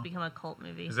now. Yeah. It's become a cult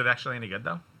movie. Is it actually any good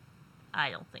though?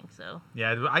 I don't think so.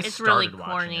 Yeah, I It's started really watching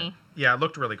corny. it. Yeah, it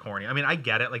looked really corny. I mean, I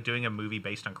get it. Like doing a movie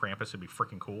based on Krampus would be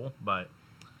freaking cool, but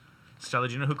Stella,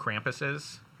 do you know who Krampus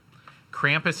is?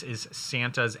 Krampus is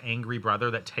Santa's angry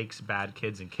brother that takes bad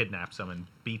kids and kidnaps them and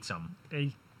beats them.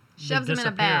 They Shoves them in a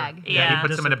disappear. bag. Yeah, Yeah. he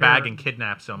puts them in a Disappear. bag and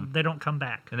kidnaps them, They don't come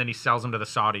back. and then he sells them to the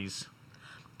Saudis.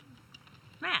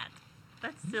 Matt,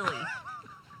 that's silly.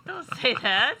 Don't say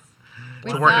that.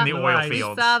 We to work in saw- the oil Lies. We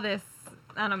fields. saw this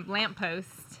on a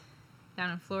lamppost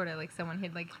down in Florida. Like someone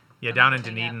hid like. Yeah, down in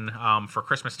something up. Dunedin, for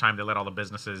Christmas time, they let all the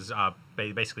businesses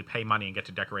basically pay money and get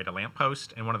to decorate a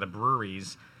lamppost. And one of the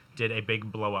breweries did a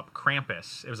big blow-up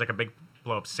Krampus. It was like a big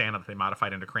blow-up Santa that they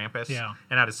modified into Krampus. Yeah.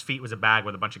 And at his feet was a bag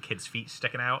with a bunch of kids' feet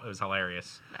sticking out. It was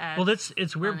hilarious. Well,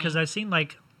 it's weird because funny. I've seen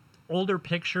like older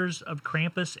pictures of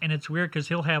Krampus, and it's weird because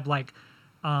he'll have like,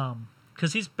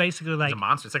 because he's basically like, It's a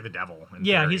monster. It's like the devil. in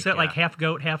yeah, theory. he's got like half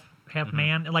goat, half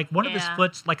man, and like one of his Yeah.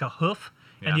 foot's like a hoof,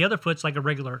 and the Yeah. other foot's like a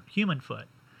regular human foot.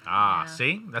 Ah, Yeah.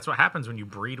 see? That's what happens when you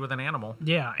breed with an animal.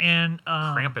 Yeah, and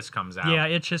Krampus comes out. yeah,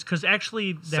 it's just because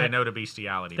actually Say that no to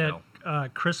bestiality, that Bill.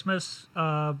 Christmas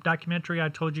documentary I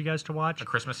told you guys to watch, A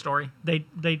Christmas Story? they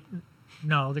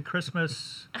no the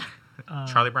Christmas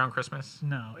Charlie Brown Christmas?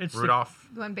 no it's the- Rudolph?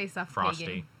 The one based off Frosty?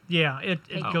 Pagan. yeah it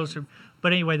Pagan. goes through.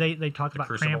 But anyway, they talk about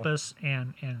Crucible. Krampus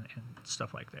and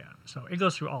stuff like that. So it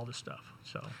goes through all the stuff.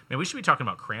 So Man, we should be talking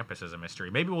about Krampus as a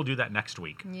mystery. Maybe we'll do that next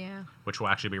week, Yeah. which will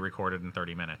actually be recorded in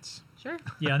 30 minutes. Sure.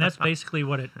 yeah, and that's basically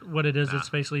what it is. Nah. It's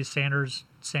basically Santa's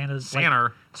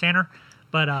Santa. Santa,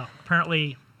 but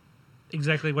apparently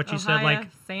exactly what you said. Like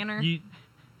Sanner. you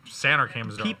Santa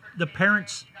came to keep the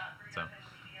parents. So,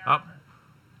 oh,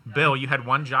 Bill, you had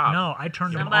one job. No, I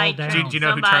turned them all Somebody down. Do you know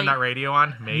who Somebody- turned that radio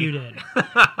on? Me. You did.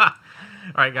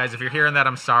 All right, guys. If you're hearing that,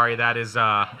 I'm sorry. That is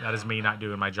me not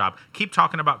doing my job. Keep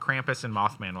talking about Krampus and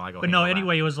Mothman while I go. But no, handle that.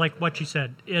 anyway, it was like what you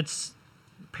said. It's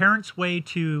parents' way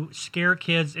to scare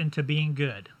kids into being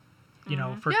good. You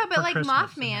know, for Yeah, but for like Christmas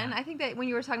and Mothman, that. I think that when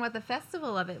you were talking about the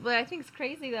festival of it, what I think is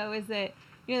crazy though is that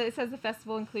it says the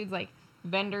festival includes like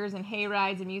vendors and hay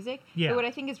rides and music. Yeah. But what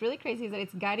I think is really crazy is that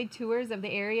it's guided tours of the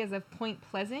areas of Point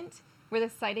Pleasant where the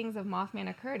sightings of Mothman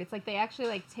occurred. It's like they actually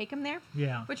like take them there,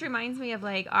 Yeah. which reminds me of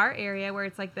like our area where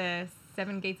it's like the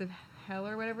 7 gates of hell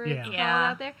or whatever it's called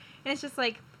Yeah. out there. And it's just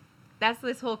like, that's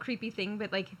this whole creepy thing,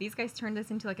 but like these guys turned this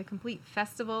into like a complete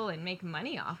festival and make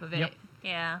money off of it, Yep.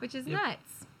 Yeah. which is Yep.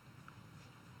 nuts.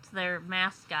 It's their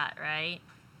mascot, right?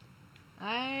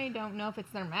 I don't know if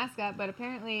it's their mascot, but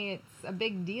apparently it's a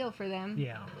big deal for them.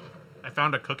 Yeah. I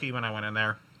found a cookie when I went in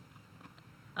there.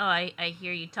 Oh, I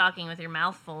hear you talking with your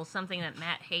mouth full, something that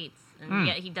Matt hates, and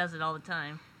yet he does it all the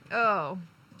time. Oh.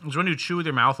 It's when you chew with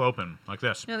your mouth open, like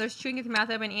this. No, there's chewing with your mouth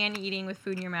open and eating with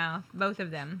food in your mouth. Both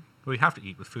of them. Well, you have to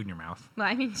eat with food in your mouth. Well,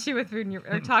 I mean chew with food in your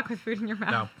or talk with food in your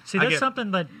mouth. No. See, I that's get-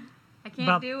 something that I can't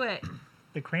About- do it.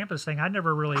 the Krampus thing, I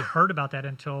never really heard about that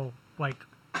until, like,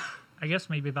 I guess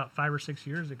maybe about 5 or 6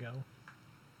 years ago.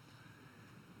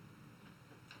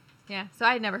 Yeah, so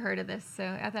I had never heard of this,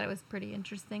 so I thought it was pretty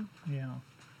interesting. Yeah.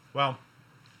 Well,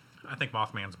 I think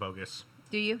Mothman's bogus.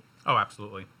 Do you? Oh,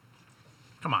 absolutely.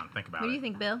 Come on, think about What it. do you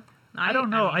think, Bill? I don't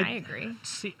know. I agree.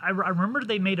 See, I remember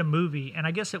they made a movie, and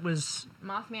I guess it was,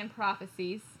 Mothman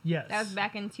Prophecies. yes. That was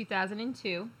back in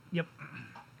 2002. Yep.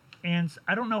 And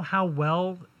I don't know how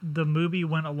well the movie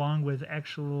went along with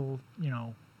actual,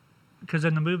 because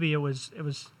in the movie it was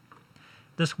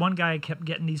this one guy kept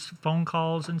getting these phone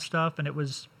calls and stuff, and it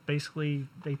was basically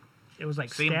it was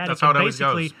like See, static. that's how it and always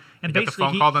basically- goes. And You get the basically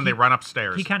phone call, then they run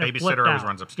upstairs. He kind of Babysitter flipped always out.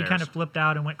 runs upstairs. He kind of flipped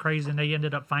out and went crazy, and they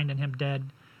ended up finding him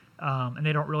dead. And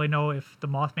they don't really know if the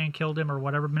Mothman killed him or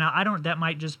whatever. Now I don't. That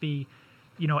might just be,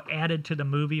 added to the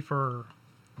movie for,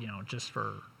 just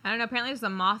for. I don't know. Apparently, there's a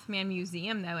Mothman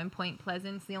museum though in Point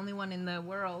Pleasant. It's the only one in the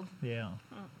world. Yeah.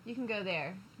 You can go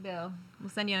there, Bill. We'll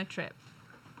send you on a trip.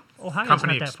 Ohio's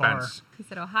Company not that expense. He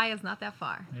said Ohio's not that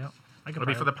far. far. Yep. I could It'll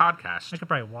be for probably- the podcast. I could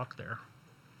probably walk there.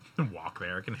 Walk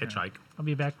there. I can hitchhike. I'll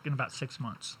be back in about 6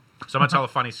 months. So I'm going to tell a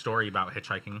funny story about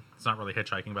hitchhiking. It's not really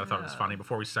hitchhiking, but I thought it was funny.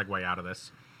 Before we segue out of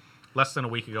this, less than a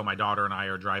week ago, my daughter and I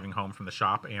are driving home from the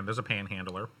shop, and there's a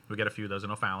panhandler. We get a few of those in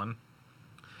O'Fallon.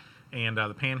 And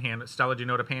the panhandler, Stella, do you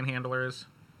know what a panhandler is?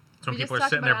 It's when We just people are talked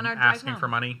sitting about there it on our drive asking home. for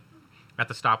money at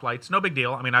the stoplights. No big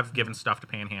deal. I mean, I've given stuff to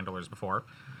panhandlers before.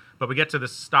 But we get to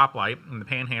this stoplight, and the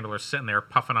panhandler's sitting there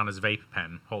puffing on his vape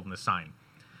pen, holding the sign.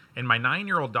 And my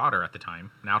 9-year-old daughter at the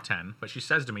time, now 10, but she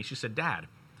says to me, she said, "Dad,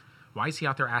 why is he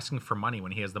out there asking for money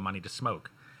when he has the money to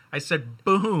smoke?" I said,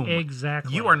 boom.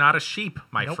 Exactly. You are not a sheep,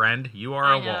 my Nope. friend. You are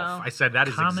I a wolf. know. I said, that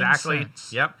is Common exactly,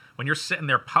 sense. yep. When you're sitting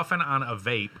there puffing on a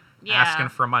vape, Yeah. asking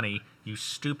for money, you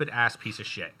stupid ass piece of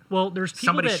shit. Well, there's people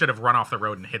Somebody that, should have run off the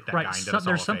road and hit that guy right. and did us all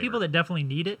There's a some favor. people that definitely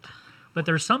need it, but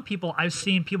there's some people I've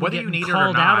seen people Whether you getting need it or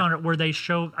called out not. on it where they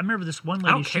show. I remember this one I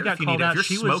lady. don't She care got if you called need it. out. If you're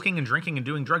She was smoking and drinking and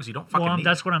doing drugs, you don't fucking need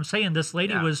that's it. what I'm saying. This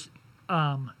lady Yeah. was,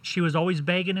 she was always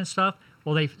begging and stuff.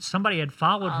 Well, somebody had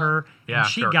followed her, Yeah, and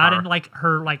she to her got car. in like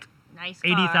her Nice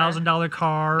car. $80,000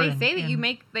 car. They and- say that you and-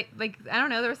 make like I don't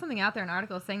know. There was something out there, an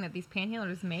article saying that these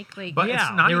panhandlers make like. But Yeah,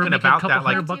 it's not they were even making a about couple that.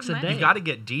 Like, $100 a You day. you got to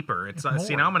get deeper. It's It's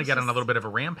see more. now I'm going to get It's on a little just- bit of a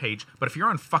rampage. But if you're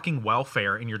on fucking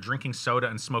welfare and you're drinking soda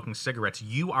and smoking cigarettes,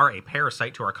 you are a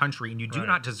parasite to our country, and you do Right.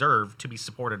 not deserve to be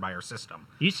supported by our system.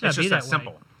 You should it's not be just that that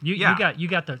way.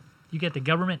 simple. You get the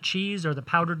government cheese or the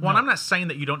powdered Well, milk. I'm not saying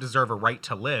that you don't deserve a right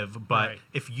to live, but Right.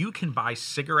 if you can buy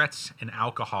cigarettes and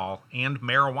alcohol and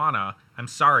marijuana, I'm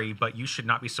sorry, but you should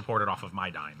not be supported off of my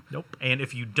dime. Nope. And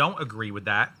if you don't agree with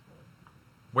that,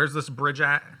 where's this bridge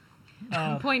at?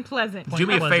 Point Pleasant. Do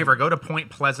me a Pleasant. favor, go to Point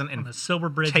Pleasant on the and Silver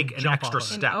Bridge take and an jump extra off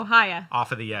of it. in step Ohio.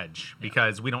 off of the edge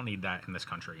because we don't need that in this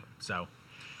country. So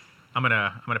I'm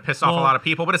gonna piss off a Well- lot of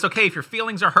people, but it's okay if your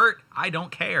feelings are hurt. I don't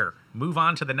care. Move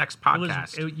on to the next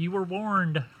podcast. You were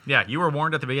warned. Yeah, you were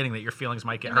warned at the beginning that your feelings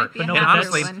might get It might hurt. be a And But no,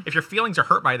 honestly, one. if your feelings are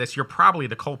hurt by this, you're probably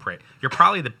the culprit. You're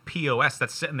probably the POS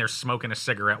that's sitting there smoking a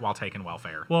cigarette while taking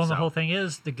welfare. Well, and the So, whole thing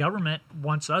is the government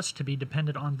wants us to be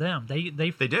dependent on them. They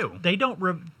do.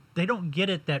 They don't get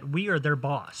it that we are their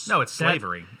boss. No, it's That,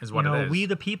 slavery is what it is. We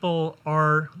the people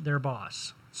are their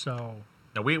boss. So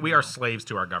No, we are slaves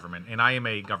to our government, and I am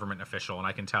a government official, and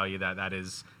I can tell you that that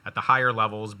is at the higher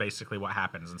levels basically what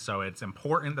happens. And so it's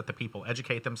important that the people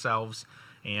educate themselves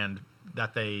and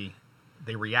that they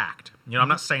react. You know, I'm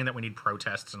not saying that we need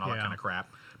protests and all that Yeah. kind of crap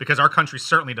because our country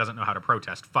certainly doesn't know how to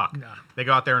protest. Fuck. Nah. They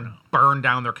go out there and burn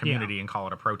down their community and call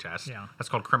it a protest. Yeah. That's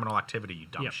called criminal activity, you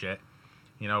dumb Yep. shit.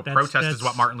 You know, That's- protest is that's-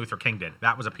 what Martin Luther King did.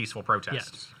 That was a peaceful protest.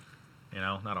 yes, You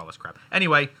know, not all this crap.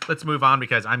 Anyway, let's move on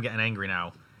because I'm getting angry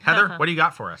now. Heather, what do you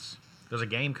got for us? There's a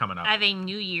game coming up. I have a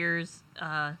New Year's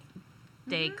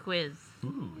Day quiz.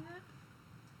 Ooh.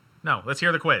 No, let's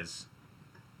hear the quiz.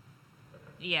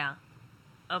 Yeah.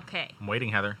 Okay. I'm waiting,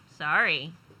 Heather.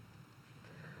 Sorry.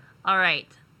 All right.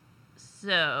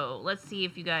 So let's see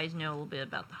if you guys know a little bit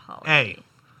about the holiday.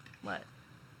 What?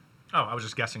 Oh, I was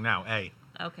just guessing now. A.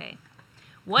 Okay.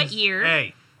 What year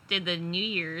A. did the New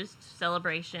Year's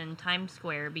celebration Times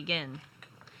Square begin?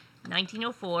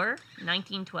 1904,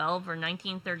 1912, or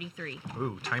 1933?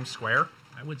 Ooh, Times Square.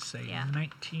 I would say Yeah.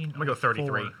 19. I'm gonna go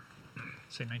 33.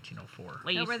 Say 1904.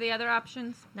 Wait, What were the other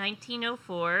options?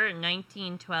 1904,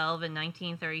 1912, and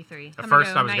 1933. At I'm gonna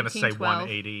first, go I was gonna say 1912.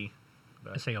 180.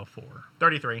 I say 04.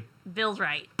 33. Bill's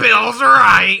right. Bill's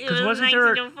right. It was Because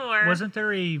oh wasn't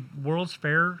there a World's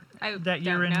Fair I that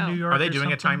year don't in know. New York? Are they or doing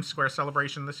a something? Times Square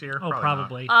celebration this year? Oh, not.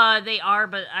 probably. They are,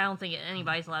 but I don't think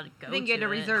anybody's allowed to go. I think you had to it.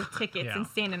 reserve tickets Yeah. and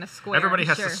stand in a square. Everybody I'm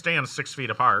has sure. to stand 6 feet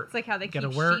apart. It's like how they Gotta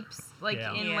keep wear- sheeps, like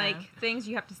Yeah. in Yeah. like things.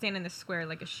 You have to stand in the square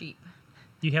like a sheep.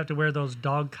 You have to wear those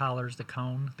dog collars, the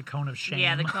cone of shame.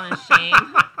 Yeah, the cone of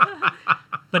shame.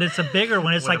 But it's a bigger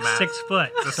one. It's With a like mask. 6 foot.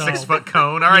 It's a so- 6 foot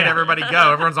cone. All right, Yeah. everybody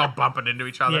go. Everyone's all bumping into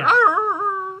each other. Yeah.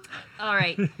 All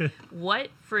right. What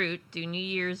fruit do New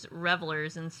Year's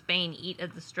revelers in Spain eat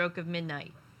at the stroke of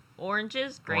midnight?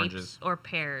 Oranges, grapes, Oranges. or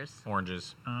pears?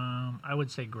 Oranges. I would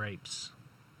say grapes.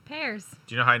 Pears.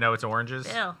 Do you know how I know it's oranges?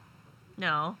 Bill.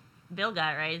 No. Bill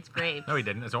got it right. It's grapes. No, he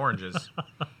didn't. It's oranges.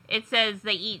 It says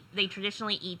they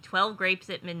traditionally eat 12 grapes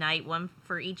at midnight, one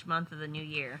for each month of the new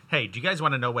year. Hey, do you guys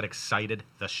want to know what excited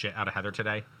the shit out of Heather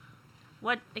today?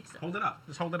 What? Hold it up.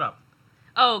 Just hold it up.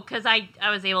 Oh, because I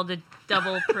was able to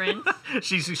double print.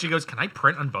 She goes, can I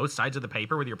print on both sides of the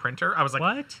paper with your printer? I was like,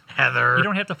 What? Heather. You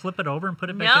don't have to flip it over and put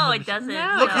it back No, into it the... doesn't.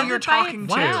 No, Look it who does you're it by talking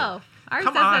to. itself. Ours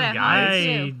Come does on, it at guys.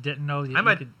 home I too. didn't know that I'm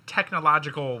you a could...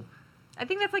 technological. I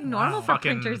think that's like normal Wow. for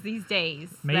Fucking printers these days.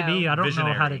 Maybe. though. I don't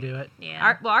know how to Visionary. do it.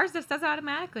 Yeah. Ours just does it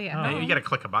automatically at Oh. home. You got to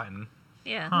click a button.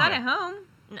 Yeah. Huh. Not at home.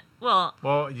 Well,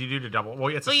 Well, you do the double.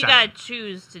 Well, it's a you setting. gotta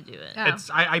choose to do it. Oh. It's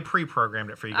I pre-programmed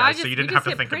it for you I guys, just, so you we didn't just have to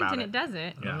hit think print about and it. it does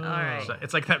it. Yeah. Oh. All right. So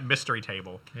it's like that mystery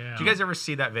table. Yeah. Do you guys ever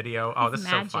see that video? Oh, this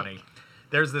Magic. is so funny.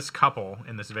 There's this couple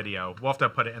in this video. We'll have to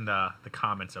put it in the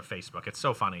comments of Facebook. It's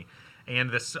so funny. And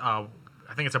this, I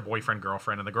think it's a boyfriend,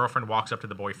 girlfriend. And the girlfriend walks up to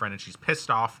the boyfriend and she's pissed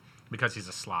off because he's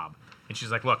a slob. And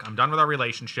she's like, look, I'm done with our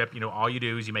relationship. You know, all you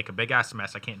do is you make a big ass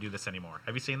mess. I can't do this anymore.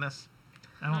 Have you seen this?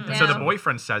 I don't And think so the No.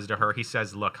 boyfriend says to her, he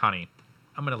says, look, honey,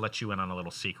 I'm going to let you in on a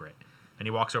little secret. And he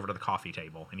walks over to the coffee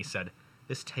table and he said,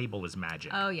 this table is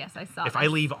magic. Oh yes, I saw. If this. I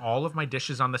leave all of my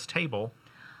dishes on this table,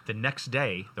 the next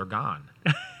day they're gone.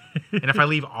 And if I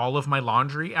leave all of my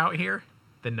laundry out here,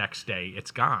 the next day it's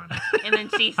gone. And then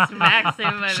she smacks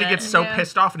him with She it. gets so Yeah.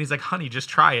 pissed off and he's like, honey, just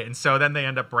try it. And so then they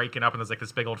end up breaking up and there's like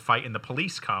this big old fight and the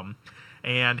police come.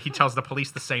 And he tells the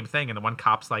police the same thing. And the one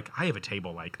cop's like, I have a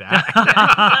table like that.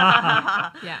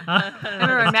 Yeah. I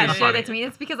remember when That's too Matt shared funny. that to me.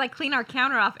 It's because I clean our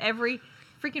counter off every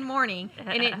freaking morning,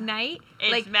 and at night,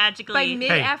 It's like magically- by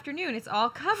mid-afternoon, it's all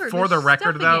covered. For the with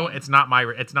record, stuff though, again.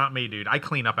 it's not me, dude. I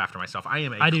clean up after myself. I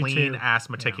am a I do clean too. ass,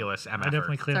 meticulous I MFer.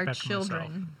 definitely It's clean our up after myself.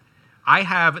 children. I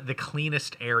have the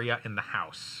cleanest area in the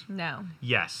house. No,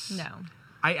 Yes. no.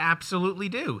 I absolutely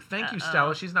do. Thank you,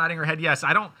 Stella. She's nodding her head. Yes,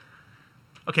 I don't.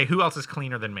 Okay, who else is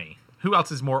cleaner than me? Who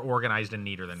else is more organized and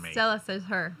neater than me? Stella says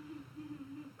her.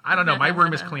 I don't know. My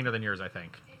room is cleaner than yours, I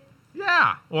think.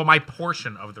 Yeah. Well, my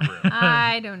portion of the room.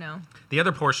 I don't know. The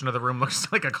other portion of the room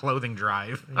looks like a clothing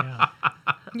drive. Yeah.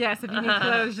 Yes, if you need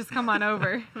clothes, just come on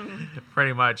over.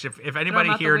 Pretty much. If anybody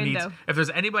out the here needs, window. if there's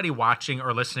anybody watching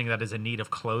or listening that is in need of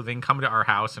clothing, come to our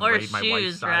house and Or raid my wife's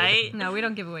shoes, side. right? No, we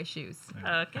don't give away shoes.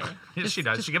 Okay. Yes, she Just-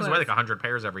 does. just She gives away clothes. like 100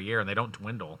 pairs every year, and they don't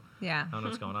dwindle. Yeah. I don't know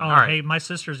what's going on. Oh, All right. hey, my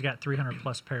sister's got 300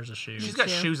 plus pairs of shoes. She's got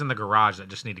too. shoes in the garage that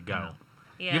just need to go. know.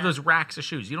 Yeah. You have those racks of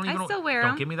shoes. You don't I even. still wear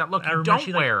Don't 'em. give me that look. I You remember don't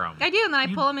she, like- wear them. I do, and then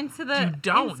I pull them into the you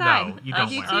don't, inside. though. You I don't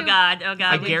do wear too. Oh God! Oh God!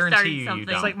 I We've guarantee started you you something.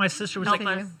 don't. It's like my sister was Help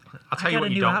like, us. I'll tell I you got what a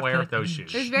you new don't wear. outfit Those and-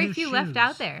 shoes. There's very New few left shoes.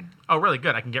 out there. Oh, really?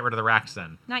 Good. I can get rid of the racks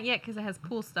then. Not yet, because it has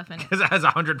pool stuff in it. Because it has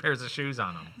 100 pairs of shoes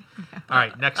on them. All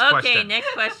right, next Okay, question.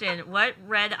 next question. What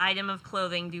red item of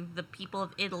clothing do the people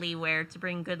of Italy wear to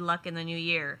bring good luck in the new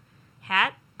year?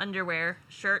 Hat, underwear,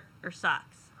 shirt, or socks?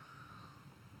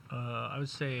 I would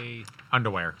say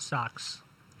Underwear. socks.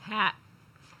 Hat.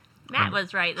 Matt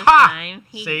was right this Ha! time.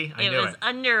 See? I it knew was it.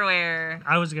 underwear.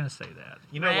 I was gonna say that.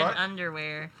 You know Red what?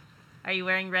 underwear. Are you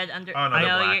wearing red underwear? Oh, no, they're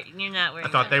no, black. you're not wearing.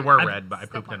 I thought they underwear. were I've- red, but I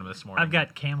pooped in them this morning. I've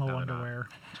got camel No, they're not. underwear.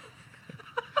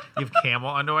 You have camel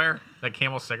underwear? Like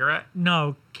camel cigarette?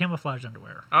 No, camouflage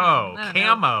underwear. Oh, I don't know.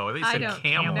 camo. They I said don't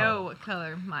camel. know what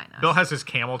color mine is. Bill has his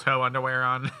camel toe underwear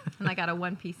on. And I got a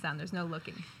one-piece on. There's no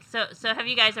looking. So have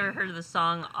you guys ever heard of the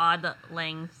song "Odd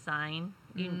Lang Syne"?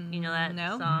 You know that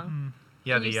no. song?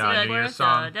 yeah, Can the you sing it New for Year's us?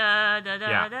 song. Da, da, da,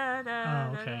 Yeah. da, da,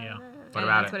 Oh, okay, da, yeah. da. What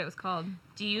about That's it? what it was called.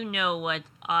 Do you know what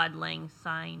Auld Lang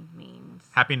Syne means?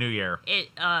 Happy New Year. Here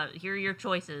are your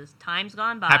choices. Time's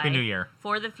gone by. Happy New Year.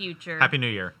 For the future. Happy New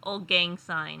Year. Old gang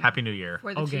sign. Happy New Year.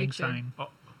 For the Oh, future. gang sign. Oh,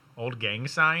 old gang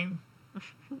sign?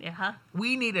 Yeah.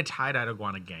 We need a tie-dyed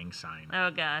iguana gang sign.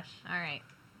 Oh gosh. All right.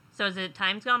 So is it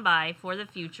time's gone by, for the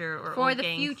future, or For old the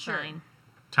gang future. sign?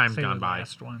 Time's Say gone the by.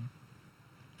 last one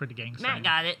for the gang Matt sign.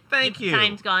 got it. Thank you.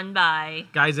 Time's gone by.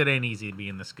 Guys, it ain't easy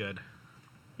being this good.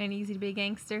 Ain't easy to be a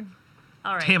gangster.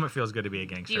 All right. Damn, it feels good to be a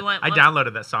gangster. Do you want I one-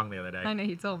 downloaded that song the other day. I know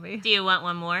you told me. Do you want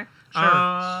one more? Sure.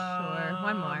 Sure,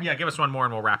 one more. Yeah, give us one more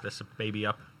and we'll wrap this baby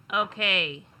up.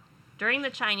 Okay. During the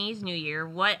Chinese New Year,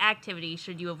 what activity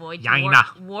should you avoid to China.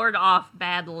 ward off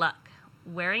bad luck?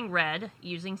 Wearing red,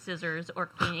 using scissors, or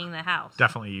cleaning the house?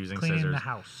 Definitely using Cleaning scissors. the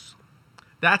house.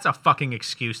 That's a fucking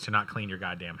excuse to not clean your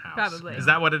goddamn house. Probably. Is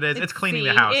that what it is? It's cleaning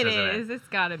the C. house, It isn't is. it? It's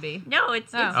gotta be. No,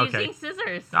 it's Oh. Okay. using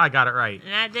scissors. I got it right.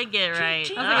 And I did get it right. I was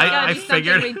like, I- it's gotta I be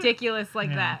figured- something ridiculous like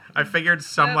Yeah. that. I figured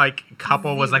some Yep. like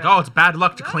couple was like, Zero. "Oh, it's bad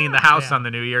luck to clean the house Yeah. on the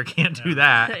New Year. Can't do Yeah.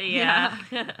 that." yeah.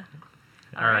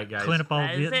 All right, guys. Clean up all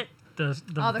That is the, it.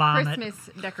 the All the vomit. Christmas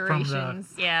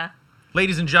decorations. Yeah.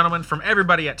 Ladies and gentlemen, from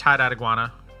everybody at Tie-Dyed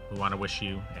Iguana, we want to wish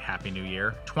you a happy new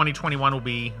year. 2021 will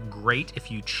be great if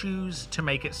you choose to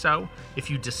make it so. If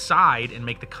you decide and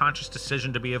make the conscious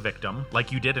decision to be a victim,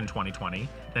 like you did in 2020,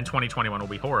 then 2021 will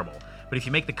be horrible. But if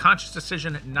you make the conscious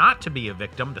decision not to be a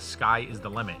victim, the sky is the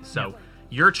limit. So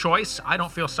your choice. I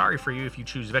don't feel sorry for you if you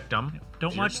choose victim.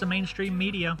 Don't watch the mainstream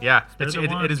media. Yeah, They're it the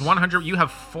is ones. 100. You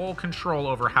have full control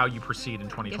over how you proceed in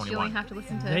Guess you only 2021. have to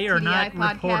listen to They are TDI not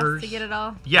podcasts reporters. to get it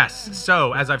all. Yes.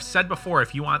 So, as I've said before,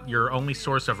 if you want your only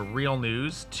source of real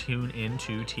news, tune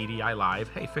into TDI Live.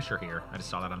 Hey, Fisher here. I just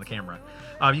saw that on the camera.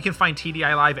 You can find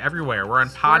TDI Live everywhere. We're on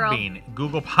Squirrel. Podbean,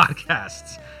 Google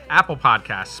Podcasts, Apple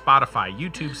Podcasts, Spotify,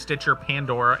 YouTube, Stitcher,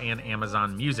 Pandora, and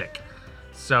Amazon Music.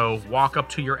 So, walk up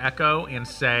to your Echo and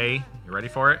say, you ready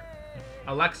for it?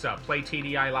 Alexa, play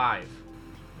TDI Live.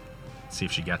 Let's see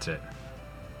if she gets it.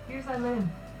 Here's I Live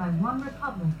by One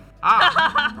Republic.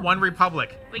 Ah, One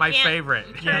Republic, We my can't favorite.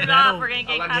 Turn Yeah, it that'll- off. We're going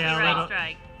to get Alexa, copyright that'll-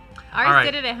 strike. Ours All right.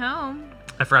 did it at home.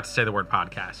 I forgot to say the word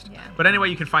podcast. Yeah. But anyway,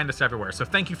 you can find us everywhere. So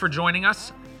thank you for joining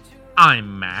us.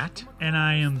 I'm Matt. And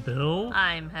I am Bill.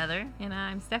 I'm Heather. And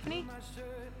I'm Stephanie.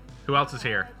 Who else is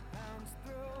here?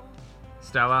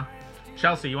 Stella?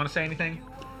 Chelsea, you want to say anything?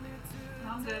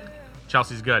 I'm good.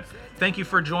 Chelsea's good. Thank you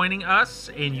for joining us.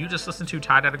 And you just listened to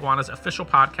Tie-Dyed Iguana's official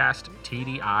podcast,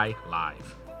 TDI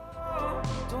Live.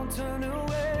 Don't turn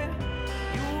away.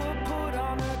 You were put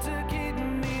on earth to keep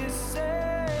me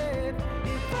safe.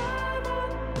 If I'm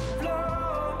on the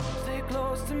floor, stay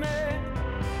close to me.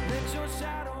 Let your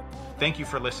shadow pull. Thank you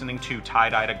for listening to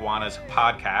Tie-Dyed Iguana's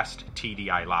podcast,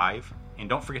 TDI Live. And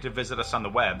don't forget to visit us on the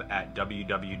web at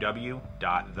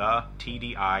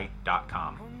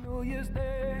www.thetdi.com. New Year's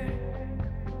Day.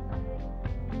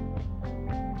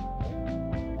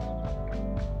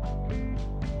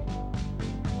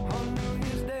 On New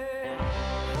Year's Day.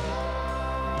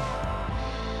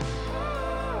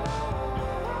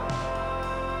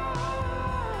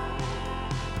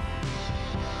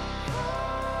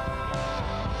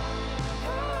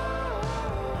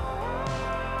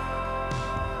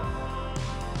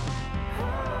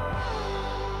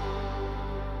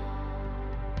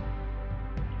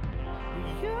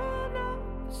 You know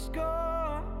the score,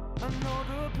 I know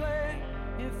the play.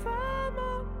 If I'm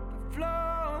on the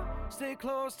floor, stay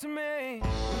close to me.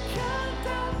 We count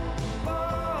down the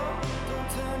ball, don't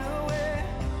turn away.